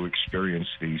get to experience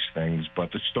these things.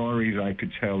 But the stories I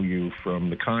could tell you, from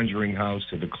the Conjuring House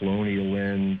to the Colonial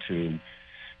Inn to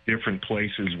different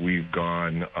places we've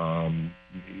gone,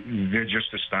 they're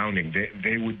just astounding.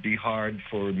 They would be hard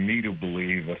for me to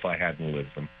believe if I hadn't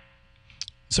lived them.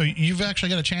 So you've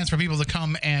actually got a chance for people to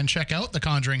come and check out the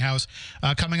Conjuring House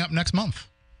coming up next month.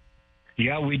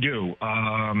 Yeah, we do.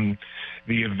 The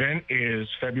event is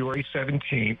February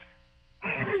 17th.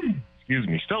 Excuse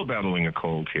me, still battling a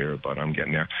cold here, but I'm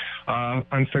getting there.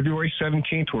 On February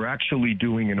 17th, we're actually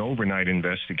doing an overnight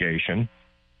investigation,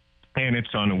 and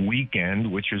it's on a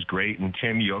weekend, which is great. And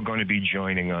Tim, you're going to be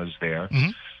joining us there.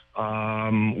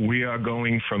 Mm-hmm. We are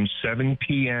going from 7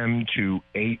 p.m. to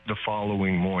 8 the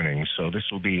following morning. So this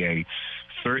will be a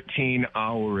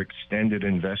 13-hour extended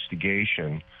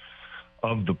investigation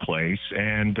of the place.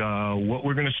 And what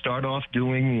we're going to start off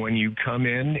doing when you come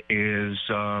in is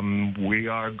we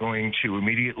are going to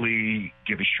immediately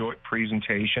give a short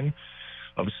presentation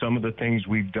of some of the things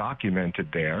we've documented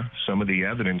there, some of the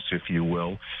evidence, if you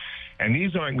will. And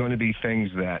these aren't going to be things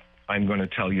that I'm going to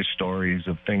tell you stories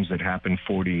of things that happened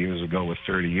 40 years ago or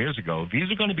 30 years ago.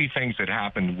 These are going to be things that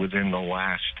happened within the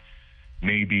last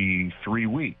maybe 3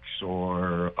 weeks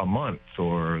or a month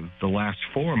or the last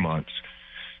 4 months.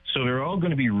 So they're all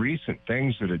going to be recent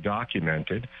things that are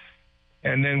documented.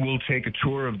 And then we'll take a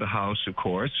tour of the house, of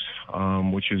course,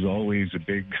 which is always a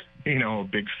big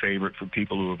favorite for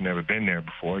people who have never been there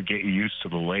before. Get you used to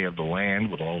the lay of the land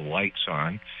with all the lights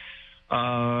on.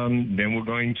 Then we're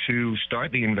going to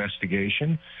start the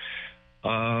investigation.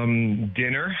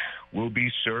 Dinner will be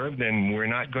served, and we're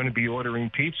not going to be ordering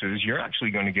pizzas. You're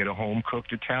actually going to get a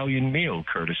home-cooked Italian meal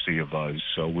courtesy of us.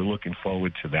 So we're looking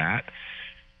forward to that.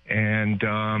 And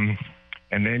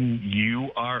then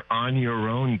you are on your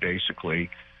own, basically.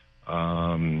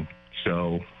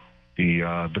 So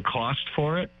the cost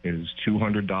for it is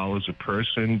 $200 a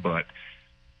person, but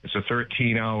it's a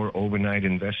 13-hour overnight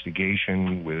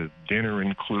investigation with dinner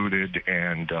included.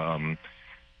 And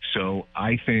so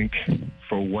I think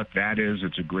for what that is,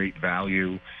 it's a great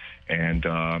value. And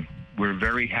we're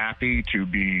very happy to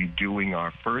be doing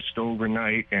our first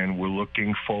overnight, and we're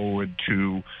looking forward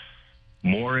to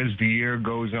more as the year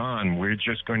goes on. We're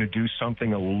just going to do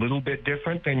something a little bit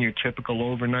different than your typical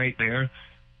overnight there.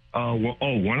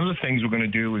 One of the things we're going to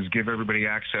do is give everybody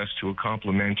access to a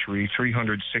complimentary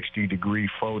 360-degree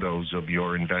photos of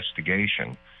your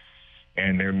investigation.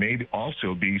 And there may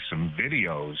also be some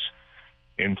videos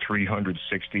in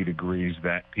 360 degrees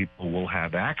that people will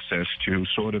have access to,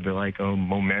 sort of like a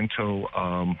memento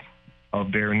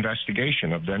of their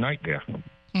investigation of their night there.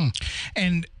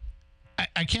 And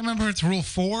I can't remember if it's Rule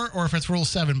 4 or if it's Rule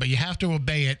 7, but you have to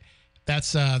obey it.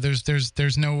 That's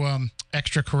there's no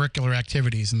extracurricular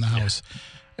activities in the house.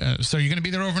 So you're going to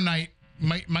be there overnight.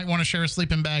 Might want to share a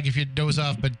sleeping bag if you doze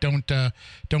off, but don't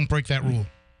break that rule.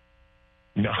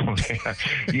 No,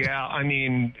 yeah, I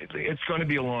mean, it's going to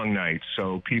be a long night,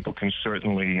 so people can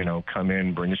certainly, come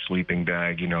in, bring a sleeping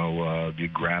bag, you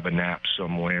grab a nap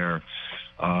somewhere.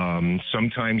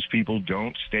 Sometimes people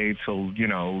don't stay till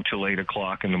 8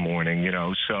 o'clock in the morning,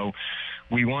 so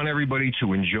we want everybody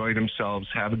to enjoy themselves,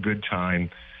 have a good time.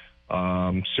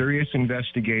 Serious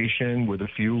investigation with a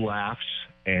few laughs,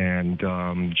 and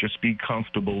just be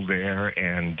comfortable there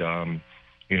and,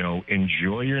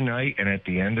 enjoy your night. And at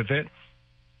the end of it,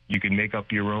 you can make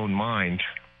up your own mind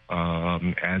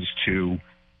as to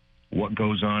what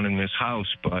goes on in this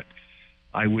house. But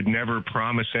I would never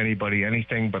promise anybody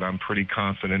anything, but I'm pretty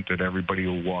confident that everybody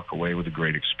will walk away with a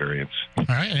great experience. All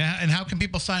right. And how can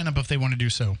people sign up if they want to do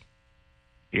so?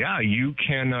 Yeah, you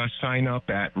can sign up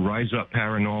at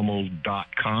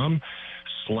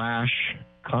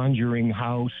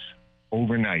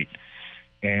riseupparanormal.com/conjuringhouse-overnight.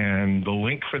 And the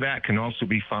link for that can also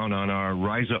be found on our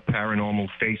Rise Up Paranormal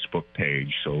Facebook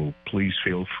page. So please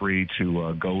feel free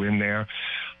to go in there.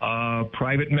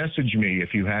 Private message me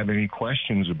if you have any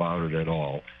questions about it at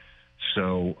all.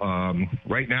 So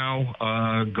right now,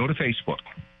 go to Facebook.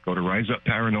 Go to Rise Up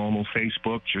Paranormal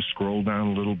Facebook. Just scroll down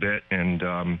a little bit.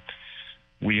 And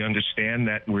we understand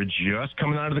that we're just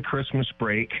coming out of the Christmas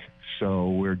break. So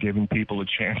we're giving people a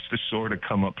chance to sort of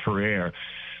come up for air.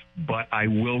 But I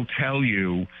will tell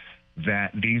you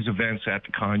that these events at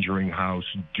the Conjuring House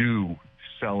do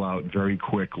sell out very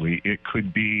quickly. It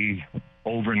could be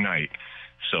overnight.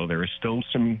 So there are still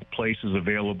some places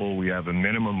available. We have a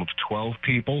minimum of 12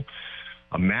 people,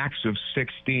 a max of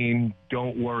 16.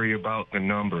 Don't worry about the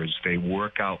numbers. They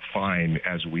work out fine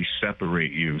as we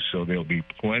separate you. So there'll be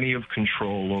plenty of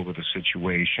control over the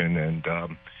situation. And,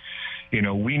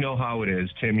 we know how it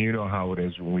is. Tim, you know how it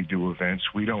is when we do events.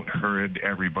 We don't herd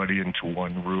everybody into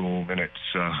one room, and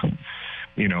it's, a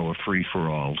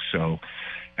free-for-all. So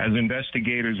as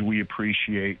investigators, we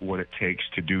appreciate what it takes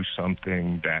to do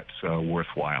something that's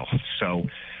worthwhile. So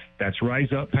that's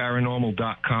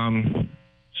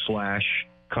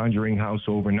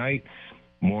riseupparanormal.com/conjuringhouse-overnight.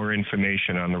 More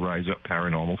information on the Rise Up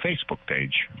Paranormal Facebook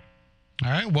page. All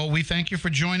right. Well, we thank you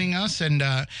for joining us, and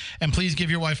please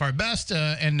give your wife our best,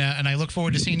 and I look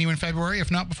forward to seeing you in February, if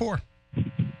not before.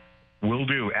 Will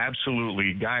do.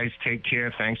 Absolutely. Guys, take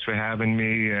care. Thanks for having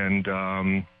me, and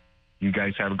you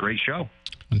guys have a great show.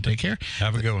 And take care.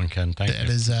 Have a good one, Ken. Thank you. That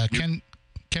is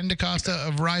Ken DaCosta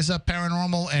of Rise Up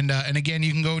Paranormal, and again,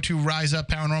 you can go to Rise Up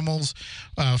Paranormal's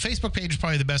Facebook page is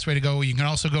probably the best way to go. You can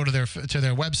also go to their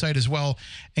website as well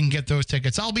and get those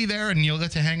tickets. I'll be there, and you'll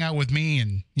get to hang out with me,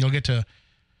 and you'll get to,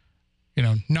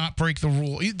 not break the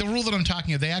rule. The rule that I'm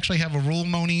talking about, they actually have a rule,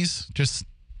 Moniz. Just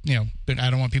but I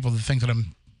don't want people to think that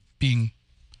I'm being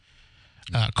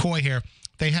coy here.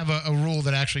 They have a rule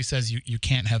that actually says you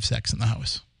can't have sex in the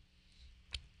house.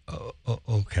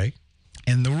 Okay.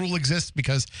 And the rule exists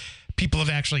because people have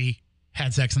actually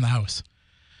had sex in the house.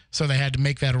 So they had to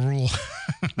make that a rule.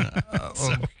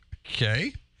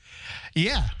 Okay.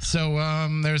 Yeah. So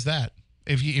there's that.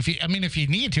 If you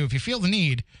need to, if you feel the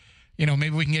need, maybe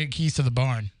we can get keys to the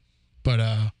barn.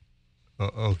 But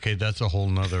okay, that's a whole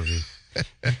nother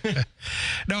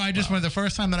No, I just went the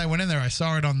first time that I went in there, I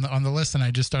saw it on the list, and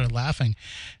I just started laughing.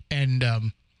 And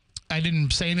I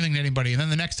didn't say anything to anybody. And then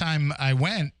the next time I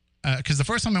went, because the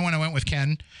first time I went with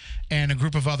Ken and a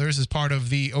group of others as part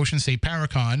of the Ocean State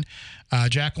Paracon.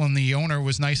 Jacqueline, the owner,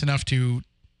 was nice enough to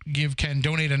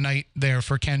donate a night there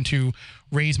for Ken to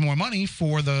raise more money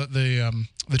for the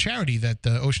charity that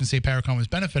the Ocean State Paracon was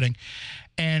benefiting.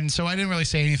 And so I didn't really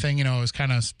say anything. I was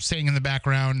kind of sitting in the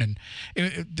background, and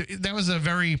it was a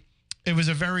very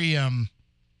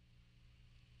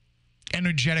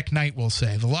energetic night, we'll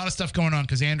say. A lot of stuff going on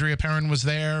because Andrea Perrin was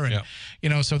there, and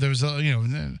so there was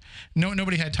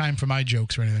nobody had time for my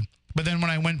jokes or anything. But then when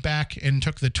I went back and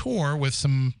took the tour with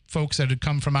some folks that had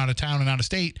come from out of town and out of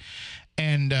state,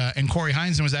 and Corey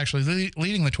Heinzen was actually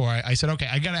leading the tour, I said, okay,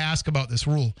 I got to ask about this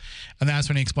rule. And that's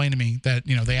when he explained to me that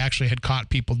they actually had caught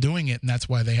people doing it, and that's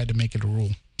why they had to make it a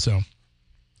rule. So,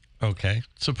 okay,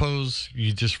 suppose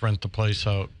you just rent the place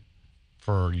out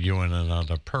for you and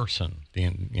another person.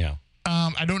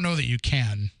 I don't know that you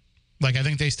can. I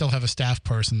think they still have a staff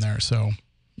person there, so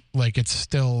it's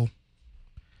still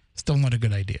not a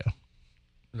good idea.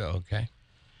 Okay.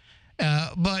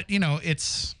 But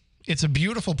it's a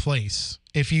beautiful place.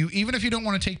 Even if you don't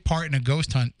want to take part in a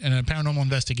ghost hunt and a paranormal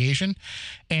investigation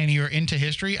and you're into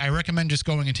history, I recommend just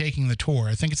going and taking the tour.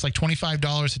 I think it's like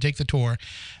 $25 to take the tour.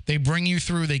 They bring you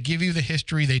through, they give you the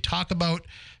history, they talk about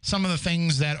some of the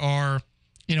things that are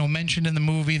mentioned in the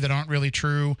movie that aren't really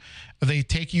true. They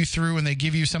take you through and they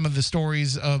give you some of the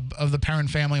stories of the Perron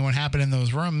family and what happened in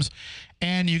those rooms.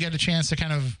 And you get a chance to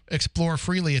kind of explore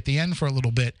freely at the end for a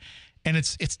little bit. And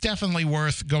it's definitely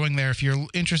worth going there if you're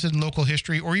interested in local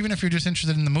history, or even if you're just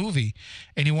interested in the movie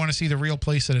and you want to see the real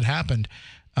place that it happened.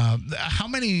 How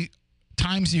many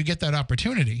times do you get that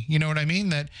opportunity? You know what I mean?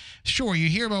 That, sure, you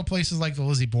hear about places like the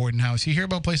Lizzie Borden House. You hear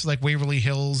about places like Waverly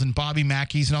Hills and Bobby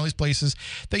Mackey's and all these places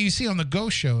that you see on the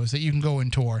ghost shows that you can go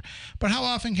and tour. But how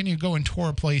often can you go and tour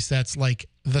a place that's like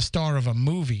the star of a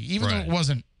movie, even though it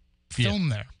wasn't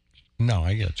filmed there? No,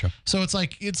 I get you. So it's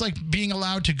like being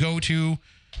allowed to go to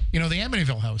the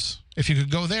Amityville house. If you could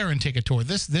go there and take a tour,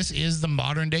 this is the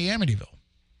modern day Amityville.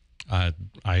 I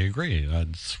agree.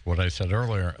 That's what I said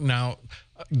earlier. Now,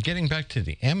 getting back to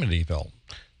the Amityville,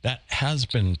 that has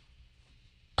been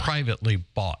privately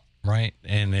bought, right?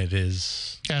 And it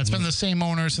is... Yeah, it's been the same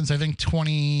owner since I think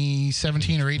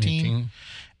 2017 or 18.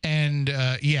 And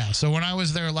so when I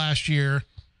was there last year,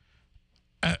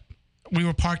 we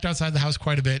were parked outside the house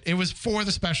quite a bit. It was for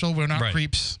the special. We're not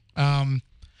creeps.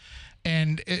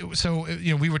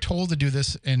 We were told to do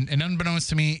this, and unbeknownst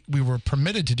to me, we were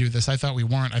permitted to do this. I thought we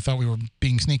weren't. I thought we were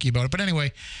being sneaky about it. But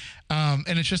anyway,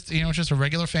 and it's just, it's just a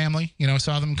regular family.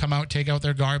 Saw them come out, take out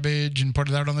their garbage, and put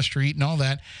it out on the street and all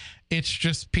that. It's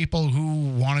just people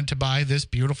who wanted to buy this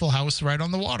beautiful house right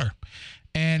on the water,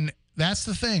 and that's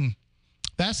the thing.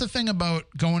 That's the thing about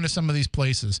going to some of these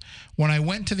places. When I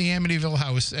went to the Amityville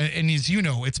house, and as you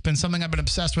know, it's been something I've been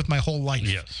obsessed with my whole life.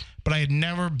 Yes. But I had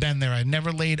never been there. I had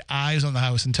never laid eyes on the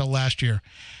house until last year.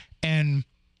 And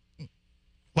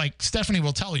like Stephanie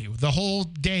will tell you, the whole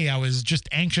day I was just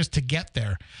anxious to get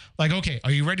there. Like, okay,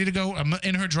 are you ready to go? I'm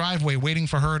in her driveway waiting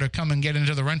for her to come and get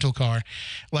into the rental car.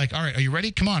 Like, all right, are you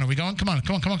ready? Come on, are we going? Come on.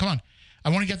 I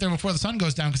want to get there before the sun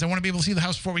goes down because I want to be able to see the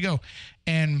house before we go.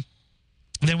 And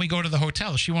then we go to the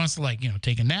hotel. She wants to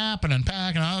take a nap and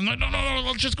unpack. And I'm like, no,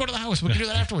 let's just go to the house. We can do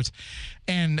that afterwards.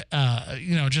 And,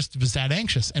 just was that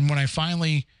anxious. And when I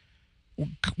finally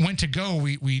went to go,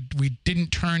 we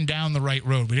didn't turn down the right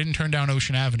road. We didn't turn down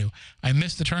Ocean Avenue. I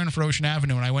missed the turn for Ocean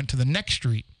Avenue and I went to the next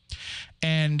street.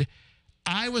 And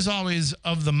I was always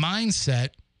of the mindset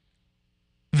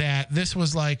that this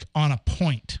was like on a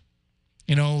point,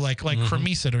 like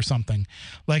Cremisa or something.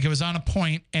 Like it was on a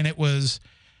point and it was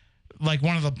like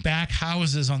one of the back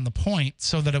houses on the point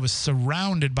so that it was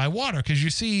surrounded by water, because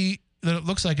you see that it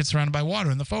looks like it's surrounded by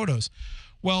water in the photos.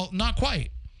 Well, not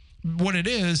quite. What it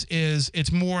is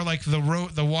it's more like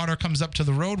the water comes up to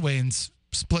the roadway and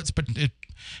splits, but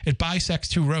it bisects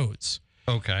two roads.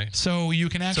 Okay. So you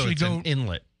can actually go an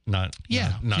inlet, not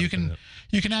you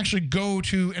can actually go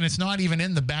to, and it's not even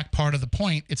in the back part of the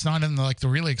point. It's not in the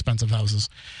really expensive houses.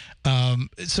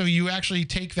 So you actually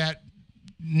take that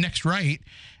next right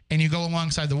and you go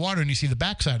alongside the water and you see the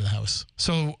backside of the house.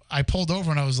 So I pulled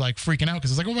over and I was like freaking out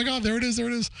because it's like, oh my God, there it is.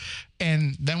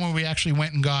 And then when we actually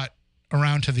went and got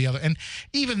around to the other, and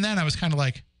even then I was kind of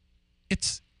like,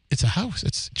 it's a house.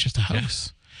 It's just a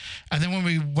house. Yeah. And then when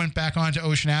we went back onto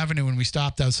Ocean Avenue and we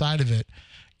stopped outside of it,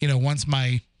 once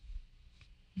my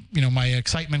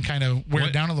excitement kind of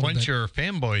weared down a little bit. Once your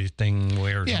fanboy thing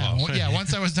wears off.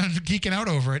 Once I was done geeking out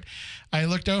over it, I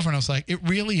looked over and I was like, it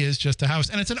really is just a house.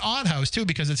 And it's an odd house, too,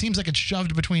 because it seems like it's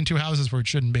shoved between two houses where it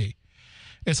shouldn't be.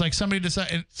 It's like somebody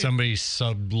decided... Somebody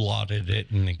sublotted it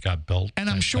and it got built. And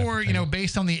I'm sure,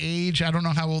 based on the age, I don't know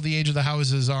how old the age of the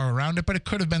houses are around it, but it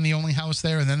could have been the only house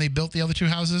there and then they built the other two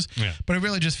houses. Yeah. But it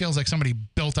really just feels like somebody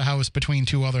built a house between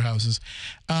two other houses.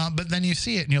 But then you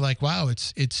see it and you're like, wow,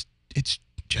 it's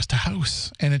just a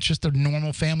house, and it's just a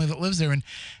normal family that lives there. And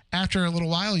after a little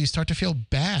while, you start to feel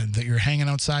bad that you're hanging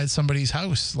outside somebody's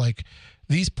house. Like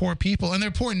these poor people, and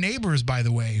they're poor neighbors, by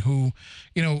the way, who,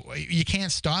 you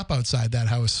can't stop outside that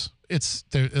house. It's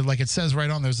there, like it says right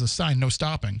on, there's a sign, no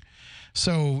stopping.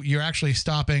 So you're actually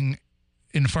stopping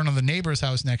in front of the neighbor's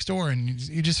house next door, and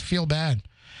you just feel bad.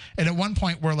 And at one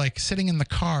point, we're like sitting in the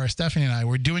car, Stephanie and I,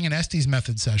 we're doing an Estes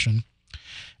method session,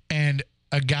 and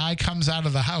a guy comes out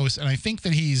of the house, and I think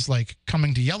that he's like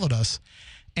coming to yell at us,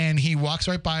 and he walks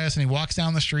right by us and he walks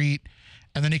down the street,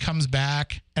 and then he comes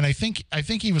back, and I think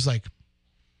he was like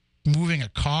moving a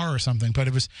car or something, but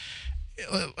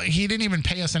he didn't even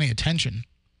pay us any attention.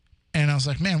 And I was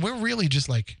like, man, we're really just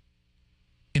like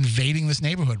invading this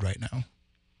neighborhood right now.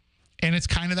 And it's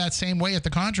kind of that same way at the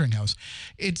Conjuring House.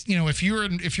 It's, if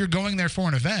you're going there for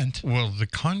an event. Well, the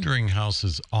Conjuring House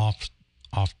is off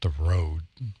the road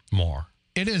more.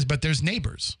 It is, but there's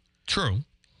neighbors. True.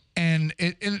 And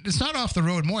it's not off the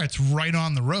road more. It's right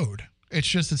on the road. It's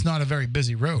just it's not a very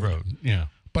busy road. Yeah.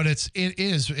 But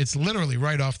it's literally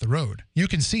right off the road. You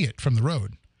can see it from the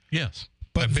road. Yes.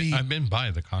 But I've been by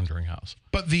the Conjuring House.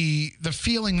 But the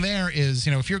feeling there is,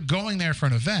 if you're going there for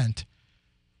an event,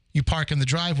 you park in the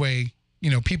driveway,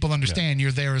 people understand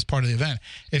you're there as part of the event.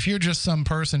 If you're just some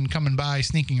person coming by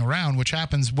sneaking around, which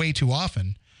happens way too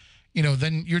often,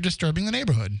 then you're disturbing the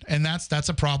neighborhood. And that's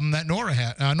a problem that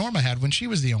Norma had when she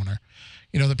was the owner.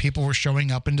 The people were showing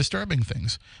up and disturbing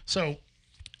things. So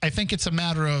I think it's a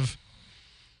matter of,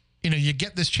 you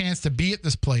get this chance to be at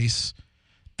this place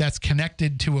that's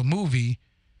connected to a movie.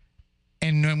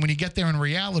 And when you get there in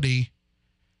reality,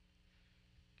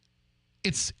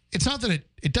 it's not that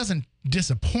it doesn't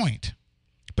disappoint,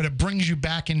 but it brings you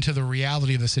back into the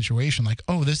reality of the situation. Like,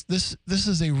 oh, this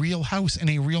is a real house in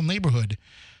a real neighborhood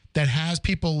that has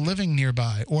people living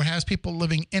nearby or has people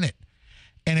living in it.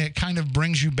 And it kind of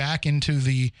brings you back into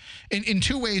in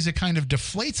two ways, it kind of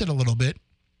deflates it a little bit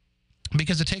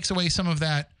because it takes away some of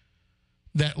that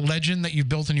legend that you've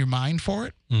built in your mind for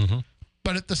it. Mm-hmm.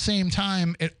 But at the same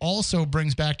time, it also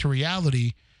brings back to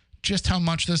reality just how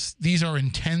much these are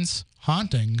intense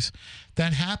hauntings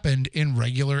that happened in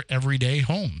regular everyday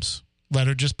homes that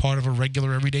are just part of a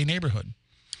regular everyday neighborhood.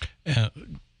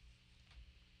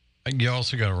 You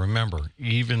also got to remember,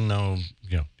 even though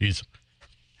these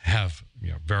have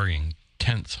very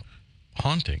intense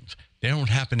hauntings, they don't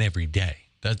happen every day.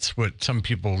 That's what some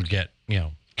people get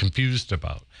confused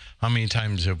about. How many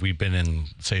times have we been in,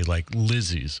 say, like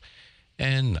Lizzie's,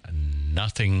 and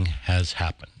nothing has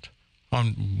happened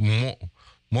on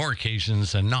more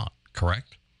occasions than not?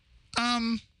 Correct?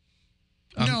 No,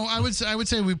 I would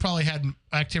say we probably had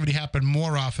activity happen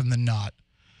more often than not.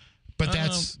 But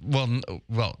that's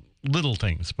well, little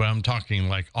things. But I'm talking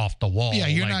like off the wall. Yeah,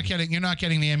 you're not getting the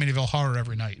Amityville Horror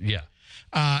every night. Yeah.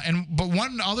 But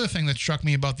one other thing that struck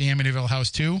me about the Amityville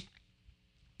house too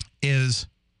is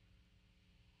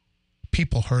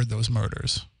people heard those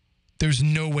murders. There's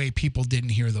no way people didn't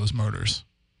hear those murders.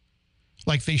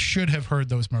 Like, they should have heard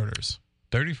those murders.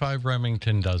 35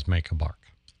 Remington does make a bark.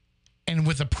 And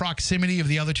with the proximity of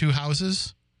the other two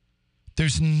houses,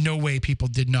 there's no way people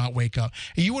did not wake up.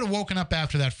 And you would have woken up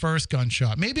after that first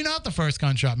gunshot. Maybe not the first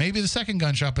gunshot, maybe the second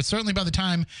gunshot, but certainly by the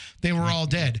time they were all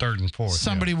dead, third and fourth,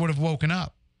 somebody would have woken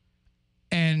up.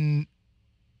 And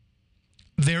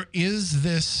there is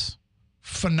this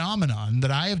phenomenon that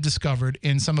I have discovered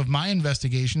in some of my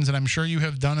investigations, and I'm sure you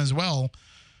have done as well.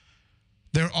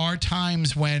 There are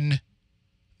times when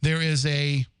there is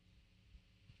a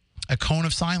cone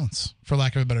of silence, for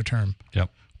lack of a better term. Yep.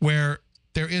 Where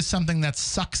there is something that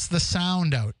sucks the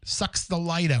sound out, sucks the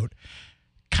light out,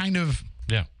 kind of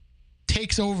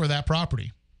takes over that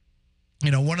property.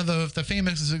 One of the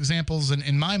famous examples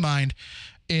in my mind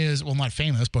is, well, not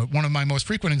famous, but one of my most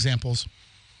frequent examples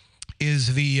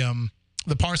is the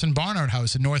Parson Barnard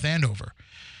house in North Andover,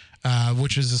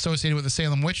 which is associated with the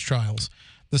Salem witch trials.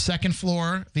 The second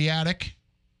floor, the attic,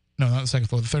 no, not the second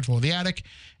floor, the third floor, the attic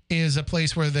is a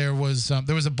place where there was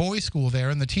a boys' school there,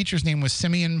 and the teacher's name was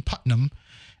Simeon Putnam,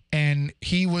 and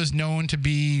he was known to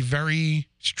be very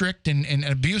strict and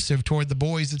abusive toward the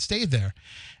boys that stayed there.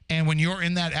 And when you're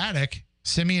in that attic,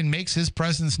 Simeon makes his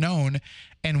presence known,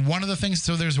 and one of the things,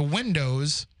 so there's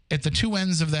windows at the two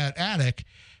ends of that attic,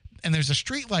 and there's a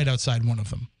street light outside one of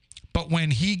them. But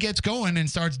when he gets going and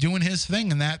starts doing his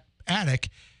thing in that attic,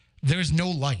 there's no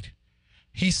light.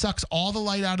 He sucks all the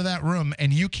light out of that room,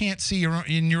 and you can't see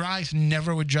your eyes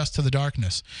never adjust to the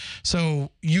darkness.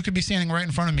 So you could be standing right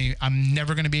in front of me. I'm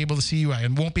never going to be able to see you. I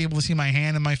won't be able to see my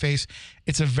hand in my face.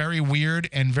 It's a very weird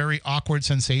and very awkward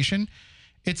sensation.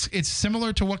 It's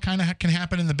similar to what kind of can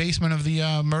happen in the basement of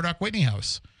the Murdoch Whitney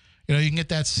house. You can get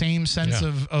that same sense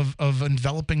of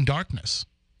enveloping darkness.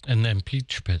 And then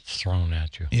peach pits thrown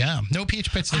at you. Yeah, no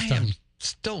peach pits this time.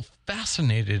 Still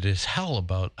fascinated as hell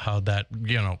about how that,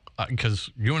 because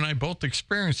you and I both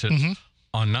experienced it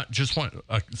on not just one,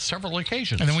 several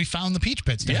occasions. And then we found the peach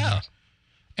pits down there.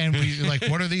 And we like,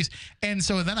 what are these? And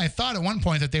so then I thought at one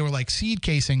point that they were like seed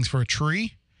casings for a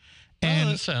tree. And,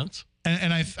 in a sense.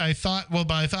 And I thought, but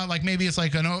I thought like maybe it's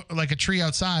like a tree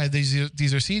outside.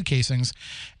 These are seed casings.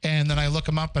 And then I look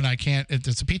them up and I can't,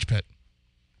 it's a peach pit.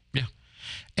 Yeah.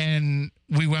 And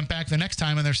we went back the next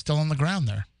time and they're still on the ground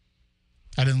there.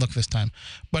 I didn't look this time,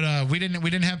 but we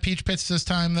didn't have peach pits this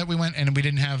time that we went, and we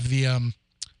didn't have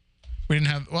We didn't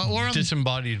have we're on,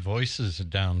 disembodied voices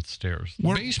downstairs.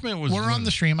 The basement was. We're on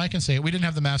the stream. I can say it. We didn't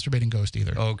have the masturbating ghost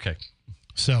either. Okay.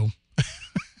 So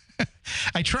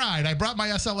I tried. I brought my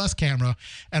SLS camera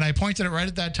and I pointed it right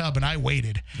at that tub and I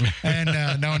waited.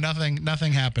 And no,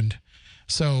 nothing happened.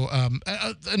 So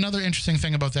another interesting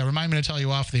thing about that, remind me to tell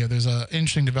you off the air, there's an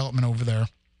interesting development over there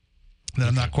that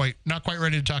I'm not quite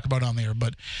ready to talk about on the air.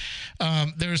 But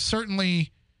there's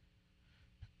certainly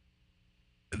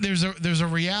there's a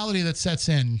reality that sets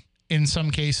in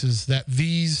some cases that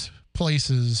these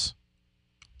places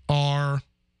are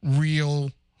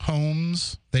real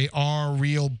homes. They are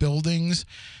real buildings.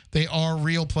 They are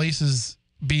real places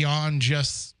beyond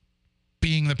just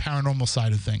being the paranormal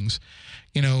side of things.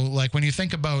 You know, like when you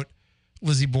think about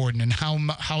Lizzie Borden and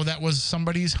how that was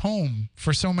somebody's home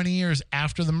for so many years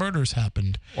after the murders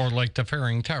happened. Or like the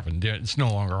Fairing Tavern. It's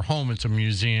no longer a home. It's a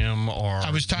museum. Or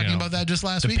I was talking about that just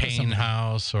last week. The Payne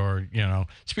House, or,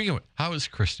 speaking of, how is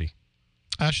Christy?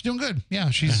 She's doing good. Yeah,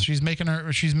 she's rehabbing.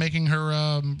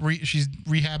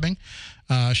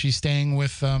 She's staying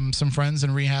with some friends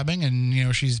and rehabbing,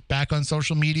 and she's back on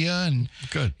social media, and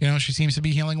good. She seems to be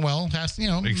healing well.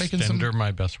 Making her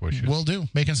my best wishes. Will do.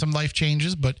 Making some life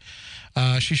changes, but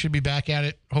she should be back at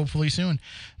it hopefully soon.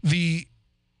 The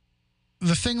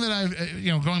thing that I've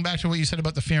going back to what you said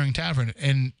about the Fairing Tavern,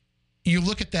 and you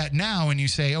look at that now and you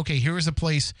say, okay, here is a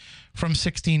place from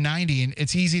 1690, and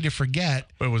it's easy to forget.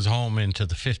 But it was home into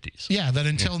the 50s. Yeah, that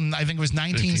until I think it was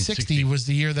 1960 was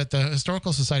the year that the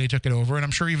Historical Society took it over, and I'm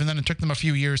sure even then it took them a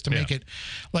few years to make it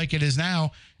like it is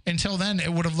now. Until then,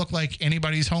 it would have looked like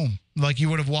anybody's home. Like you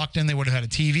would have walked in, they would have had a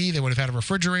TV, they would have had a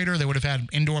refrigerator, they would have had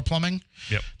indoor plumbing.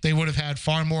 Yep. They would have had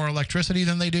far more electricity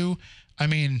than they do. I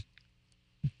mean,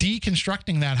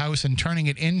 deconstructing that house and turning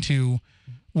it into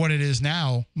what it is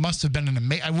now must have been an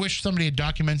amazing. I wish somebody had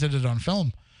documented it on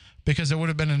film, because it would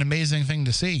have been an amazing thing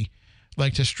to see,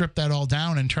 like to strip that all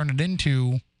down and turn it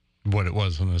into what it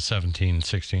was in the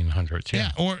 1600s.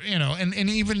 Yeah. Or, and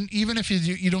even if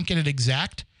you don't get it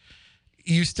exact,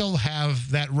 you still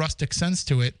have that rustic sense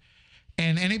to it.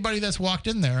 And anybody that's walked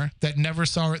in there that never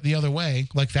saw it the other way,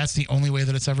 like that's the only way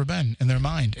that it's ever been in their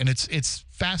mind. And it's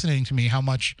fascinating to me how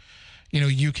much,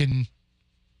 you can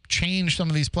change some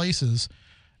of these places.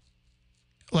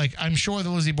 Like, I'm sure the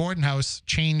Lizzie Borden house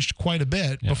changed quite a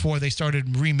bit before they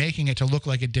started remaking it to look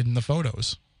like it did in the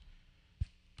photos.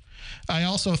 I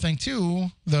also think, too,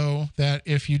 though, that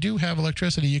if you do have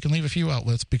electricity, you can leave a few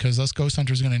outlets, because us ghost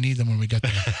hunters are going to need them when we get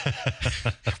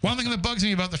there. One thing that bugs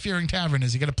me about the Fairing Tavern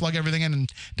is you got to plug everything in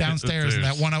downstairs in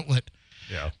that one outlet.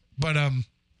 Yeah. But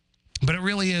it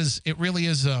really is,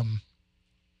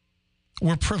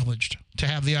 we're privileged to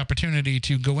have the opportunity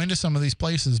to go into some of these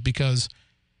places, because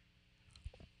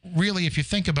really, if you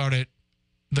think about it,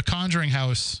 the Conjuring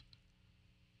House,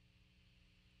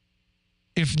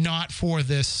 if not for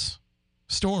this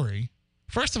story,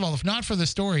 first of all, if not for the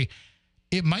story,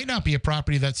 it might not be a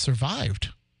property that survived.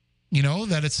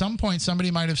 That at some point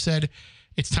somebody might have said,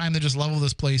 it's time to just level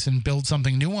this place and build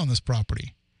something new on this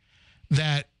property.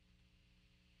 That,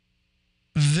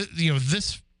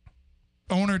 this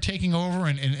owner taking over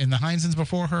and the Heinzens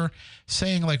before her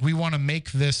saying, like, we want to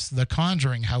make this the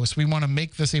Conjuring House. We want to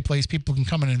make this a place people can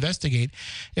come and investigate.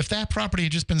 If that property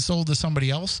had just been sold to somebody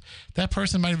else, that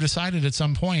person might have decided at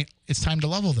some point it's time to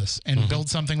level this and build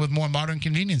something with more modern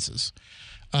conveniences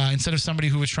instead of somebody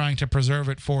who was trying to preserve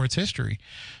it for its history.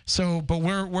 So, but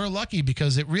we're lucky,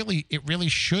 because it really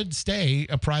should stay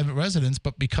a private residence,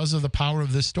 but because of the power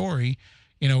of this story,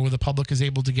 where the public is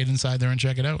able to get inside there and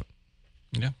check it out.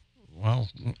 Yeah. Well,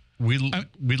 we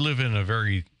live in a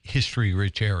very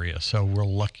history-rich area, so we're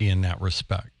lucky in that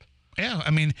respect. Yeah,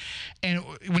 I mean, and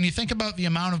when you think about the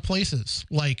amount of places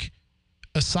like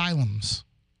asylums,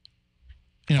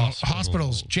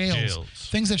 hospitals, jails,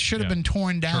 things that should have been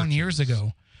torn down years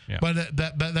ago, but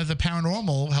that the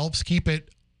paranormal helps keep it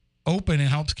open and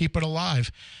helps keep it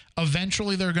alive.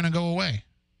 Eventually, they're going to go away.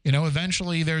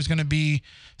 Eventually, there's going to be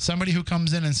somebody who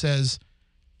comes in and says,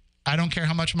 I don't care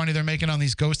how much money they're making on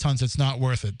these ghost hunts, it's not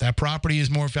worth it. That property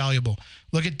is more valuable.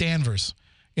 Look at Danvers.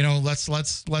 Let's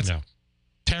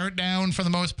tear it down for the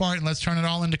most part, and let's turn it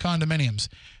all into condominiums.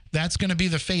 That's going to be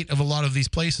the fate of a lot of these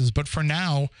places. But for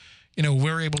now,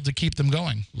 we're able to keep them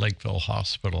going. Lakeville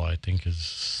Hospital, I think, is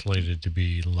slated to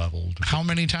be leveled. How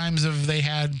many times have they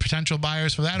had potential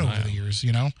buyers for that over the years?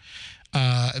 The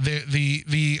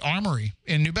Armory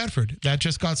in New Bedford, that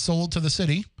just got sold to the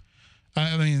city.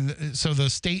 So the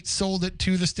state sold it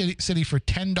to the city for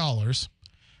 $10.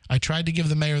 I tried to give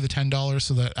the mayor the $10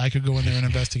 so that I could go in there and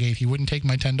investigate. He wouldn't take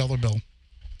my $10 bill.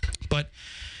 But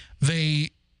they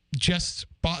just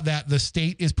bought that. The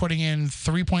state is putting in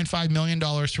 $3.5 million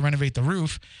to renovate the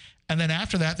roof. And then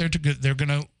after that, they're going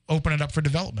to open it up for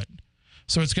development.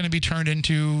 So it's going to be turned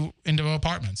into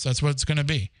apartments. That's what it's going to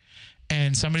be.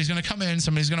 And somebody's going to come in,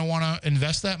 somebody's going to want to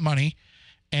invest that money,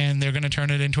 and they're going to turn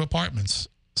it into apartments.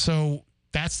 So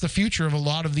that's the future of a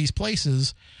lot of these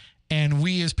places. And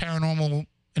we as paranormal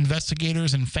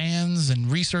investigators and fans and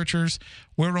researchers,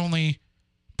 we're only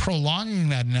prolonging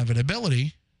that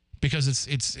inevitability because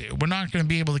we're not going to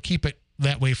be able to keep it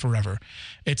that way forever.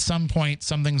 At some point,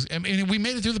 something's, I mean, we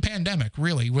made it through the pandemic,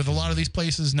 really, with a lot of these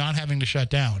places not having to shut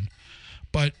down.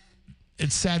 But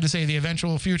it's sad to say the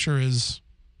eventual future is,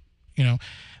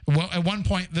 at one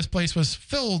point, this place was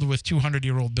filled with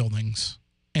 200-year-old buildings,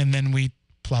 and then we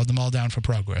plowed them all down for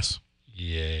progress.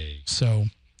 Yay. So,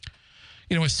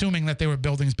 assuming that they were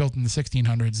buildings built in the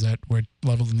 1600s that were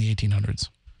leveled in the 1800s.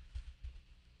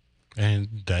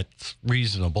 And that's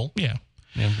reasonable. Yeah.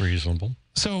 Yeah, reasonable.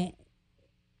 So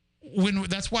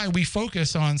that's why we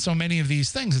focus on so many of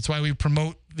these things. It's why we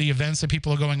promote the events that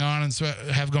people are going on and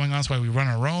have going on. It's why we run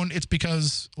our own. It's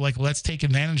because, let's take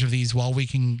advantage of these while we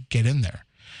can get in there.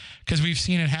 Because we've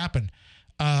seen it happen.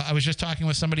 I was just talking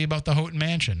with somebody about the Houghton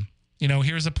Mansion.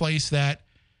 Here's a place that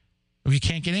we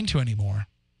can't get into anymore.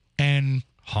 And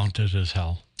haunted as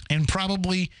hell. And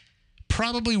probably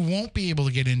won't be able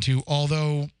to get into,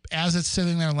 although as it's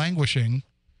sitting there languishing,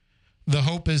 the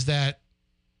hope is that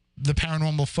the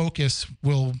paranormal focus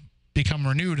will become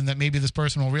renewed and that maybe this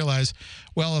person will realize,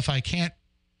 well, if I can't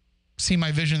see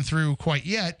my vision through quite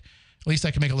yet, at least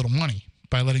I can make a little money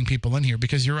by letting people in here.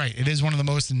 Because you're right, it is one of the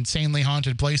most insanely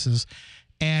haunted places,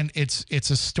 and it's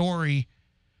a story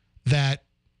that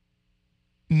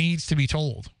needs to be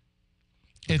told.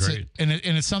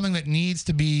 It's something that needs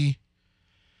to be.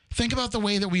 Think about the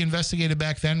way that we investigated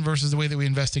back then versus the way that we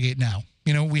investigate now.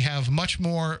 We have much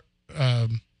more.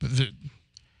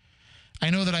 I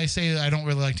know that I say that I don't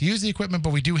really like to use the equipment,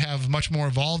 but we do have much more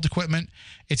evolved equipment.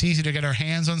 It's easy to get our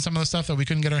hands on some of the stuff that we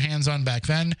couldn't get our hands on back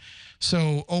then.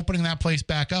 So opening that place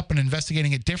back up and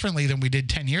investigating it differently than we did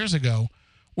 10 years ago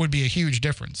would be a huge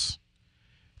difference.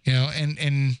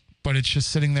 But it's just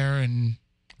sitting there and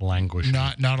languishing,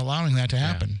 not allowing that to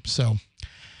happen. Yeah. So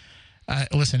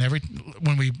listen,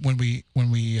 when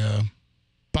we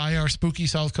buy our spooky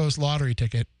South Coast lottery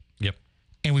ticket, yep,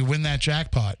 and we win that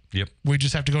jackpot, yep, we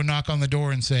just have to go knock on the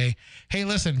door and say, hey,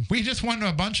 listen, we just won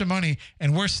a bunch of money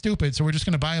and we're stupid, so we're just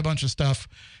going to buy a bunch of stuff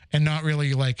and not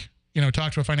really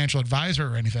talk to a financial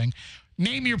advisor or anything.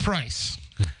 Name your price.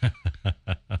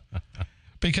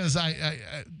 Because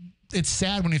it's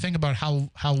sad when you think about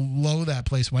how low that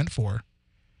place went for,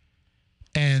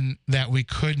 and that we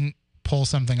couldn't pull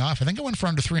something off. I think it went for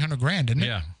under $300,000, didn't it?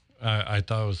 Yeah. I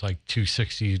thought it was like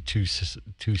 260,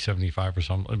 275 or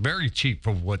something. Very cheap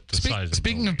for what the size of.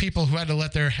 Speaking of people who had to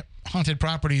let their haunted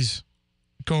properties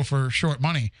go for short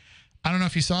money, I don't know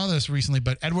if you saw this recently,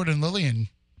 but Edward and Lillian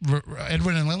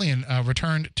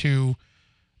returned to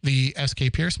the S.K.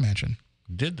 Pierce Mansion.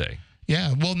 Did they?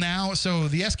 Yeah. Well, so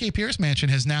the S.K. Pierce Mansion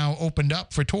has now opened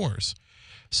up for tours.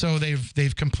 So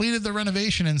they've completed the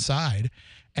renovation inside,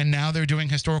 and now they're doing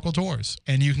historical tours,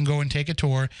 and you can go and take a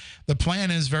tour. The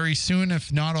plan is very soon,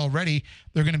 if not already,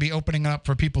 they're going to be opening up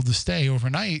for people to stay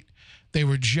overnight. They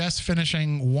were just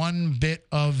finishing one bit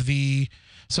of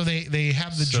so they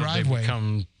have the driveway. They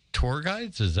become tour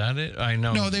guides? Is that it? I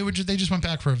know. No, they just went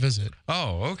back for a visit.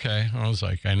 Oh, okay. I was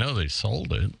like, I know they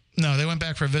sold it. No, they went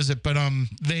back for a visit, but from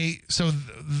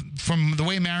the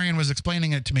way Marion was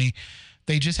explaining it to me,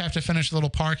 they just have to finish a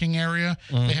little parking area.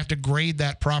 Mm. They have to grade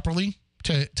that properly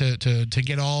to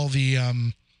get all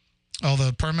the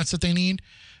permits that they need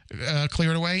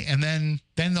cleared away, and then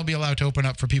they'll be allowed to open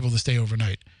up for people to stay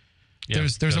overnight. Yeah,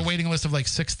 there's a waiting list of like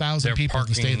 6,000 people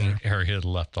to stay there. Area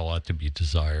left a lot to be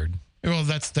desired. Well,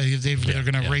 they're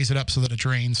going to raise it up so that it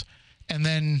drains, and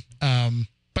then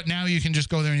but now you can just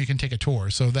go there and you can take a tour.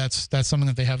 So that's something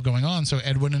that they have going on. So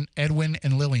Edwin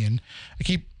and Lillian,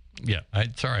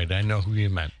 it's all right. I know who you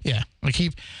meant. Yeah, I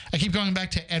keep going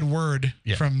back to Edward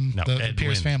from the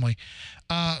Pierce family.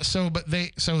 So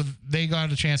they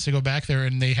got a chance to go back there,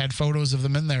 and they had photos of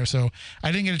them in there. So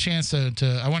I didn't get a chance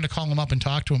to I wanted to call them up and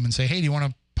talk to them and say, hey, do you want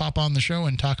to pop on the show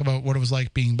and talk about what it was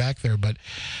like being back there? But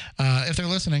if they're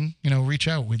listening, reach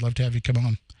out. We'd love to have you come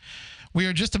on. We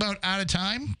are just about out of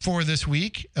time for this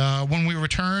week. When we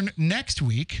return next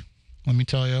week, let me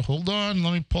tell you, hold on,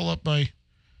 let me pull up my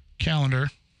calendar.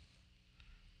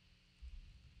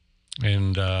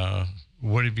 And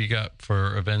what have you got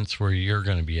for events where you're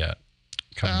going to be at?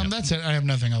 That's it. I have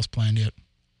nothing else planned yet.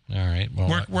 All right.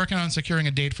 Well, working on securing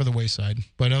a date for the Wayside.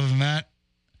 But other than that,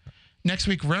 Next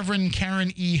week, Reverend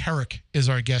Karen E. Herrick is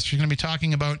our guest. She's going to be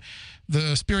talking about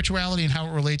the spirituality and how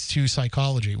it relates to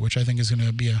psychology, which I think is going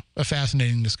to be a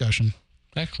fascinating discussion.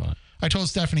 Excellent. I told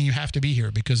Stephanie you have to be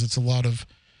here because it's a lot of,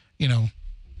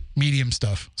 medium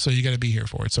stuff. So you got to be here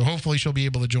for it. So hopefully she'll be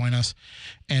able to join us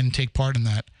and take part in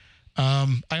that.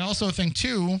 I also think,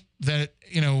 too, that,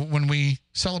 when we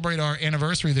celebrate our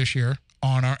anniversary this year,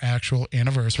 on our actual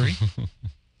anniversary,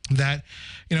 that,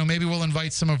 maybe we'll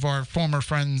invite some of our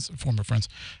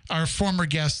our former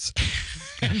guests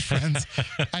and friends.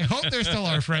 I hope they're still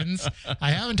our friends.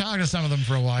 I haven't talked to some of them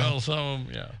for a while. Well, some,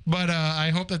 yeah. But I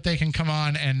hope that they can come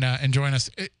on and join us.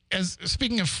 As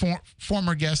speaking of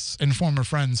former guests and former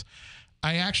friends,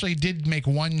 I actually did make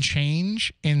one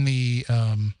change in the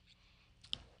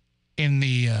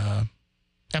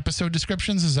episode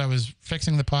descriptions as I was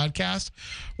fixing the podcast.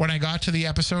 When I got to the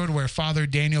episode where Father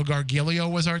Daniel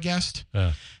Gargilio was our guest,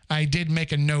 I did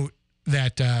make a note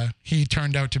that he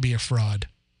turned out to be a fraud.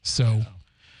 So,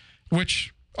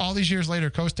 which all these years later,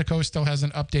 Coast to Coast still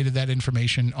hasn't updated that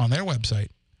information on their website.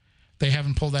 They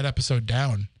haven't pulled that episode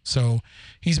down. So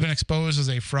he's been exposed as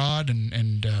a fraud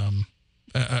and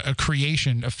a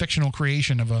fictional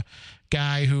creation of a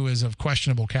guy who is of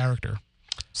questionable character.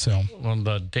 So, well,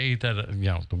 the day that,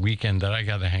 the weekend that I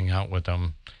got to hang out with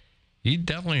him, he's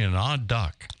definitely an odd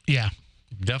duck. Yeah.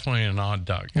 Definitely an odd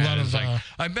duck. A lot of,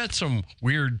 I met some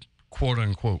weird, quote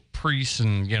unquote, priests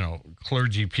and,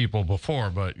 clergy people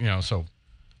before, but,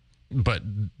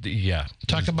 yeah.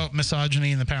 Talk about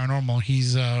misogyny in the paranormal.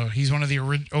 He's one of the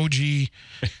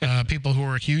OG people who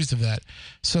were accused of that.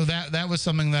 So that was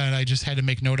something that I just had to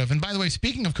make note of. And by the way,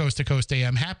 speaking of Coast to Coast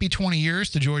AM, happy 20 years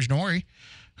to George Norrie,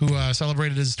 who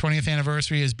celebrated his 20th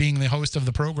anniversary as being the host of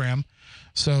the program.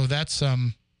 So that's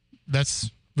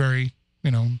very,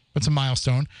 it's a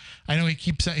milestone. I know he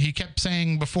kept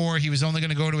saying before he was only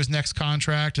going to go to his next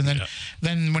contract. And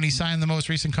then when he signed the most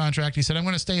recent contract, he said, I'm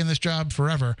going to stay in this job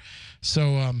forever.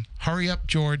 So hurry up,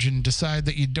 George, and decide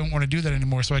that you don't want to do that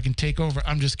anymore so I can take over.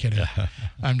 I'm just kidding.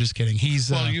 I'm just kidding.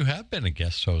 Well, you have been a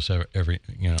guest host every.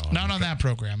 Not on that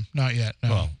program. Not yet. No.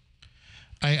 Well,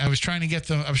 I was trying to get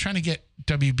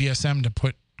WBSM to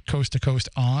put Coast to Coast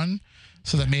on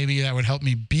so that maybe that would help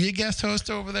me be a guest host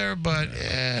over there, but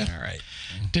all right,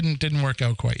 didn't work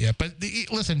out quite yet. But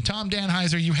listen, Tom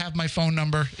Danheiser, you have my phone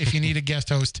number. If you need a guest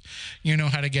host, you know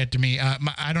how to get to me.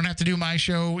 I don't have to do my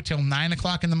show till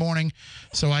 9:00 in the morning,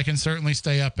 so I can certainly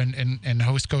stay up and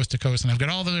host Coast to Coast, and I've got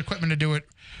all the equipment to do it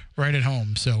right at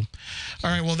home. So, all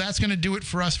right, well, that's going to do it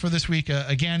for us for this week.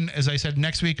 Again, as I said,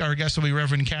 next week our guest will be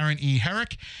Reverend Karen E.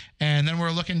 Herrick, and then we're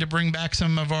looking to bring back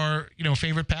some of our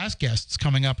favorite past guests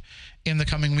coming up in the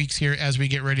coming weeks here as we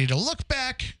get ready to look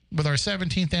back with our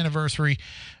 17th anniversary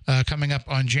coming up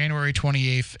on January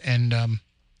 28th, and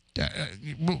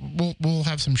we'll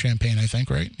have some champagne, I think,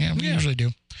 right? Yeah, we usually do.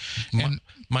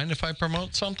 Mind if I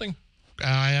promote something?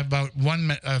 I have about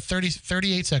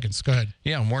 38 seconds. Go ahead.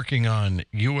 Yeah, I'm working on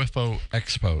UFO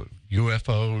Expo,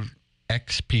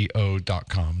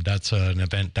 UFOXPO.com. That's an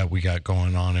event that we got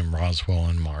going on in Roswell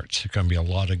in March. There's going to be a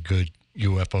lot of good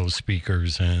UFO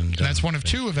speakers. And that's one of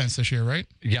two events this year, right?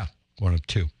 Yeah, one of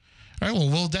two. All right, well,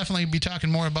 we'll definitely be talking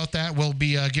more about that. We'll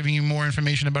be giving you more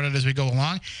information about it as we go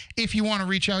along. If you want to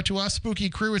reach out to us,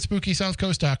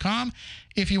 SpookyCrew@SpookySouthCoast.com.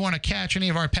 If you want to catch any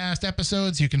of our past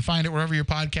episodes, you can find it wherever your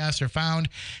podcasts are found.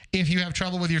 If you have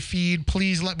trouble with your feed,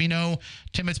 please let me know,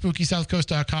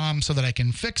 Tim@SpookySouthCoast.com, so that I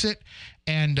can fix it.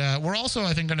 And we're also,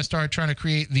 I think, going to start trying to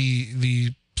create the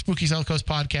Spooky South Coast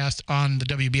podcast on the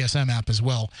WBSM app as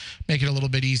well. Make it a little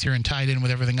bit easier and tied in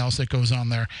with everything else that goes on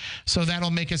there. So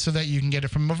that'll make it so that you can get it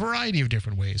from a variety of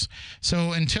different ways.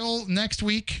 So until next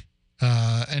week,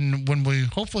 and when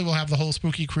hopefully we'll have the whole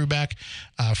Spooky crew back.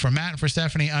 For Matt and for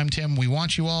Stephanie, I'm Tim. We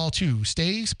want you all to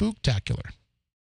stay spooktacular.